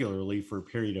regularly for a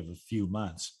period of a few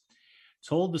months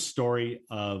told the story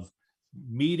of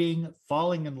meeting,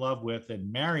 falling in love with,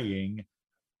 and marrying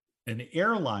an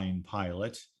airline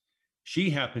pilot.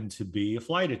 She happened to be a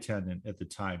flight attendant at the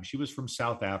time. She was from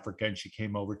South Africa, and she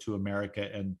came over to America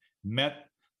and met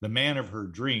the man of her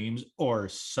dreams, or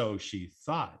so she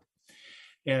thought.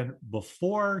 And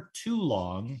before too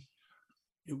long,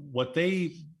 what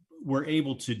they were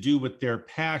able to do with their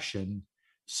passion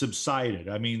subsided.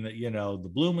 I mean,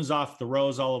 the bloom was off the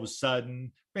rose all of a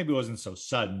sudden. Maybe it wasn't so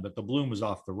sudden, but the bloom was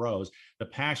off the rose. The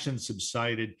passion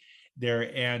subsided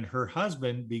there, and her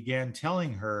husband began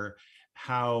telling her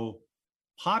how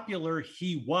popular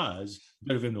he was.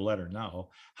 Good of him to let her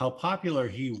know how popular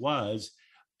he was.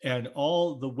 And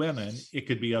all the women, it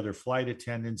could be other flight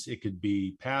attendants, it could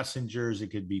be passengers, it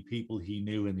could be people he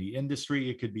knew in the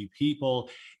industry, it could be people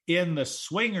in the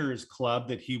swingers club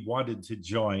that he wanted to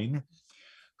join,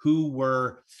 who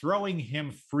were throwing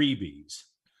him freebies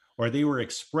or they were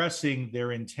expressing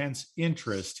their intense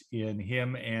interest in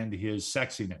him and his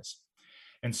sexiness.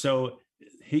 And so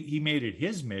he made it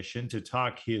his mission to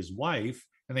talk his wife,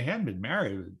 and they hadn't been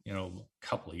married, a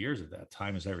couple of years at that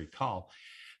time, as I recall.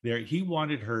 He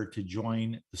wanted her to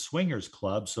join the swingers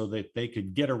club so that they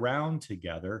could get around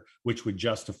together, which would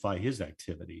justify his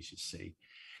activities, you see.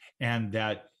 And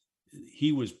that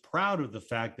he was proud of the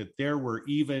fact that there were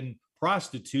even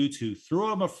prostitutes who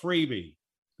threw him a freebie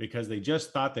because they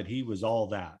just thought that he was all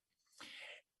that.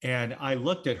 And I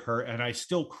looked at her, and I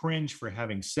still cringe for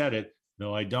having said it,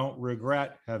 though I don't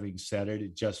regret having said it.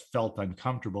 It just felt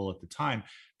uncomfortable at the time.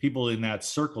 People in that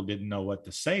circle didn't know what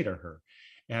to say to her.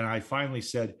 And I finally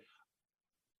said,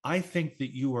 I think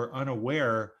that you are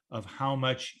unaware of how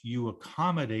much you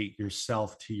accommodate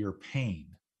yourself to your pain.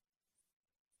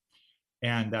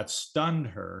 And that stunned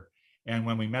her. And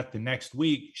when we met the next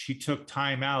week, she took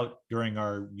time out during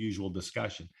our usual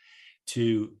discussion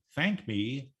to thank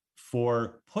me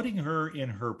for putting her in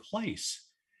her place,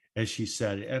 as she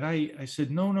said. And I said,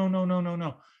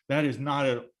 no. That is not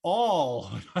at all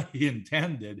what I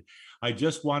intended. I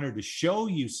just wanted to show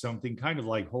you something, kind of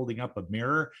like holding up a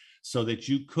mirror, so that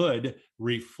you could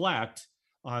reflect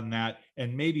on that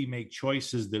and maybe make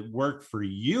choices that work for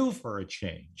you for a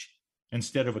change,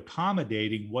 instead of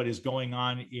accommodating what is going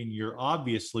on in your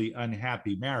obviously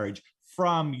unhappy marriage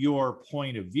from your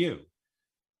point of view.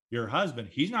 Your husband,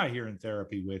 he's not here in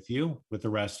therapy with you, with the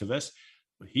rest of us.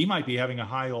 He might be having a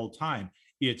high old time.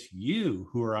 It's you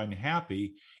who are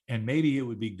unhappy. And maybe it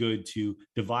would be good to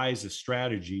devise a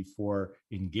strategy for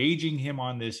engaging him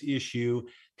on this issue,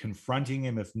 confronting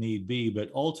him if need be,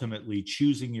 but ultimately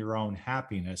choosing your own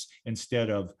happiness instead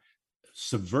of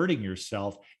subverting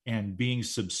yourself and being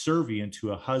subservient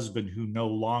to a husband who no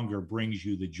longer brings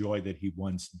you the joy that he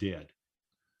once did.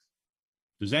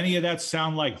 Does any of that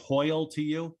sound like Hoyle to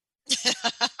you?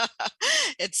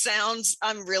 It sounds,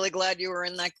 I'm really glad you were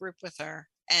in that group with her.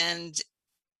 And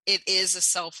it is a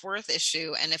self-worth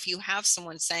issue. And if you have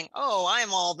someone saying, oh,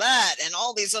 I'm all that, and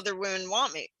all these other women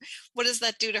want me, what does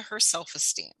that do to her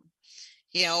self-esteem?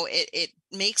 It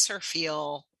makes her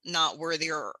feel not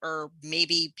worthy, or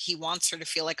maybe he wants her to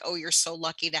feel like, oh, you're so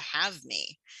lucky to have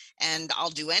me, and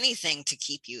I'll do anything to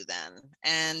keep you then.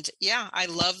 And yeah, I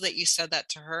love that you said that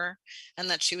to her, and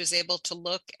that she was able to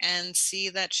look and see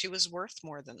that she was worth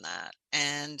more than that.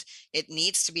 And it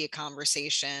needs to be a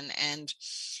conversation. And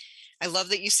I love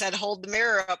that you said, hold the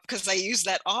mirror up, because I use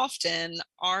that often.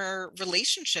 Our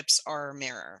relationships are a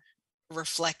mirror,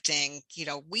 reflecting,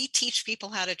 we teach people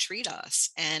how to treat us.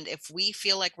 And if we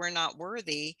feel like we're not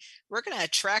worthy, we're going to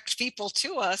attract people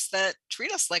to us that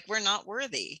treat us like we're not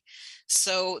worthy.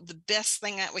 So the best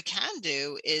thing that we can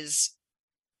do is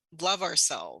love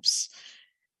ourselves,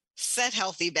 set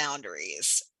healthy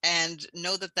boundaries, and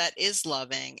know that that is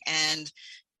loving. And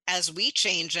as we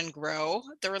change and grow,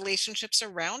 the relationships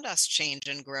around us change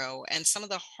and grow. And some of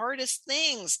the hardest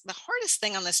thing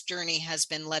on this journey has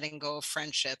been letting go of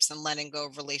friendships and letting go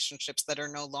of relationships that are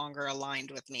no longer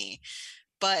aligned with me.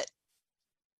 But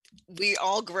we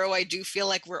all grow. I do feel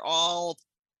like we're all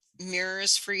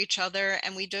mirrors for each other,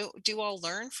 and we do all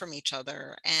learn from each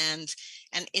other. And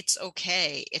it's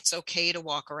okay. It's okay to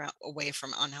walk away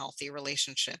from unhealthy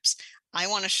relationships. I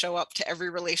want to show up to every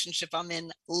relationship I'm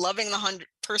in, loving the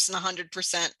person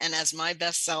 100% and as my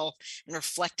best self, and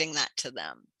reflecting that to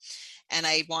them. And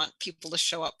I want people to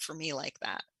show up for me like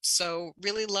that. So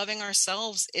really loving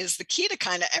ourselves is the key to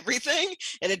kind of everything.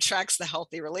 It attracts the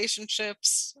healthy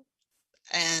relationships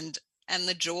and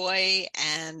the joy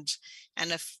and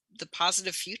the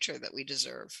positive future that we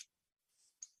deserve.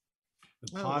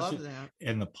 I love that.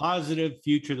 And the positive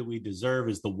future that we deserve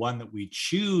is the one that we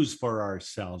choose for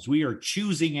ourselves. We are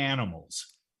choosing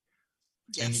animals.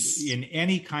 Yes. And in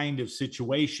any kind of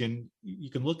situation,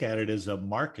 you can look at it as a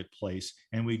marketplace,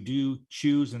 and we do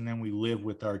choose, and then we live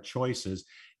with our choices.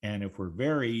 And if we're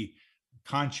very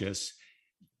conscious,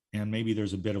 and maybe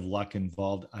there's a bit of luck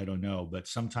involved, I don't know, but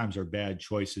sometimes our bad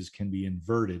choices can be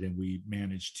inverted and we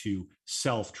manage to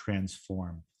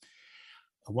self-transform.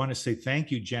 I want to say thank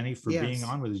you, Jenny, for being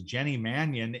on with us. Jenny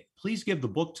Manion, please give the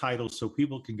book title so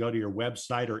people can go to your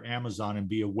website or Amazon and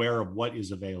be aware of what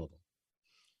is available.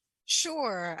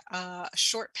 Sure.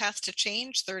 Short Path to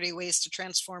Change, 30 Ways to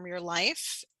Transform Your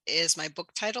Life is my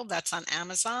book title. That's on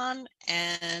Amazon.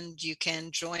 And you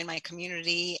can join my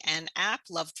community and app,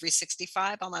 Love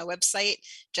 365, on my website,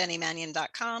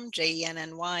 jennymanion.com,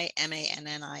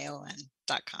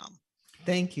 JennyManion.com.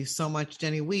 Thank you so much,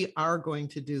 Jenny. We are going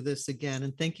to do this again.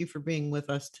 And thank you for being with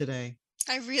us today.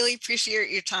 I really appreciate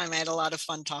your time. I had a lot of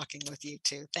fun talking with you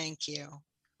too. Thank you.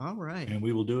 All right. And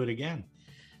we will do it again.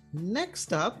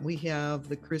 Next up, we have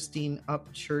the Christine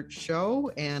Upchurch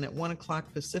Show, and at 1 o'clock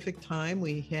Pacific time,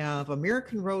 we have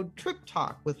American Road Trip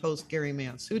Talk with host Gary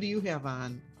Mance. Who do you have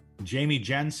on? Jamie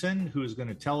Jensen, who is going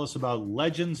to tell us about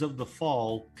Legends of the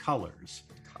Fall Colors.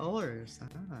 Colors.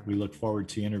 We look forward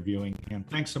to interviewing him.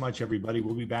 Thanks so much, everybody.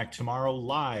 We'll be back tomorrow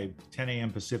live, 10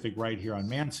 a.m. Pacific, right here on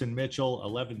Mance and Mitchell,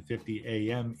 11:50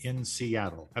 a.m. in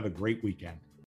Seattle. Have a great weekend.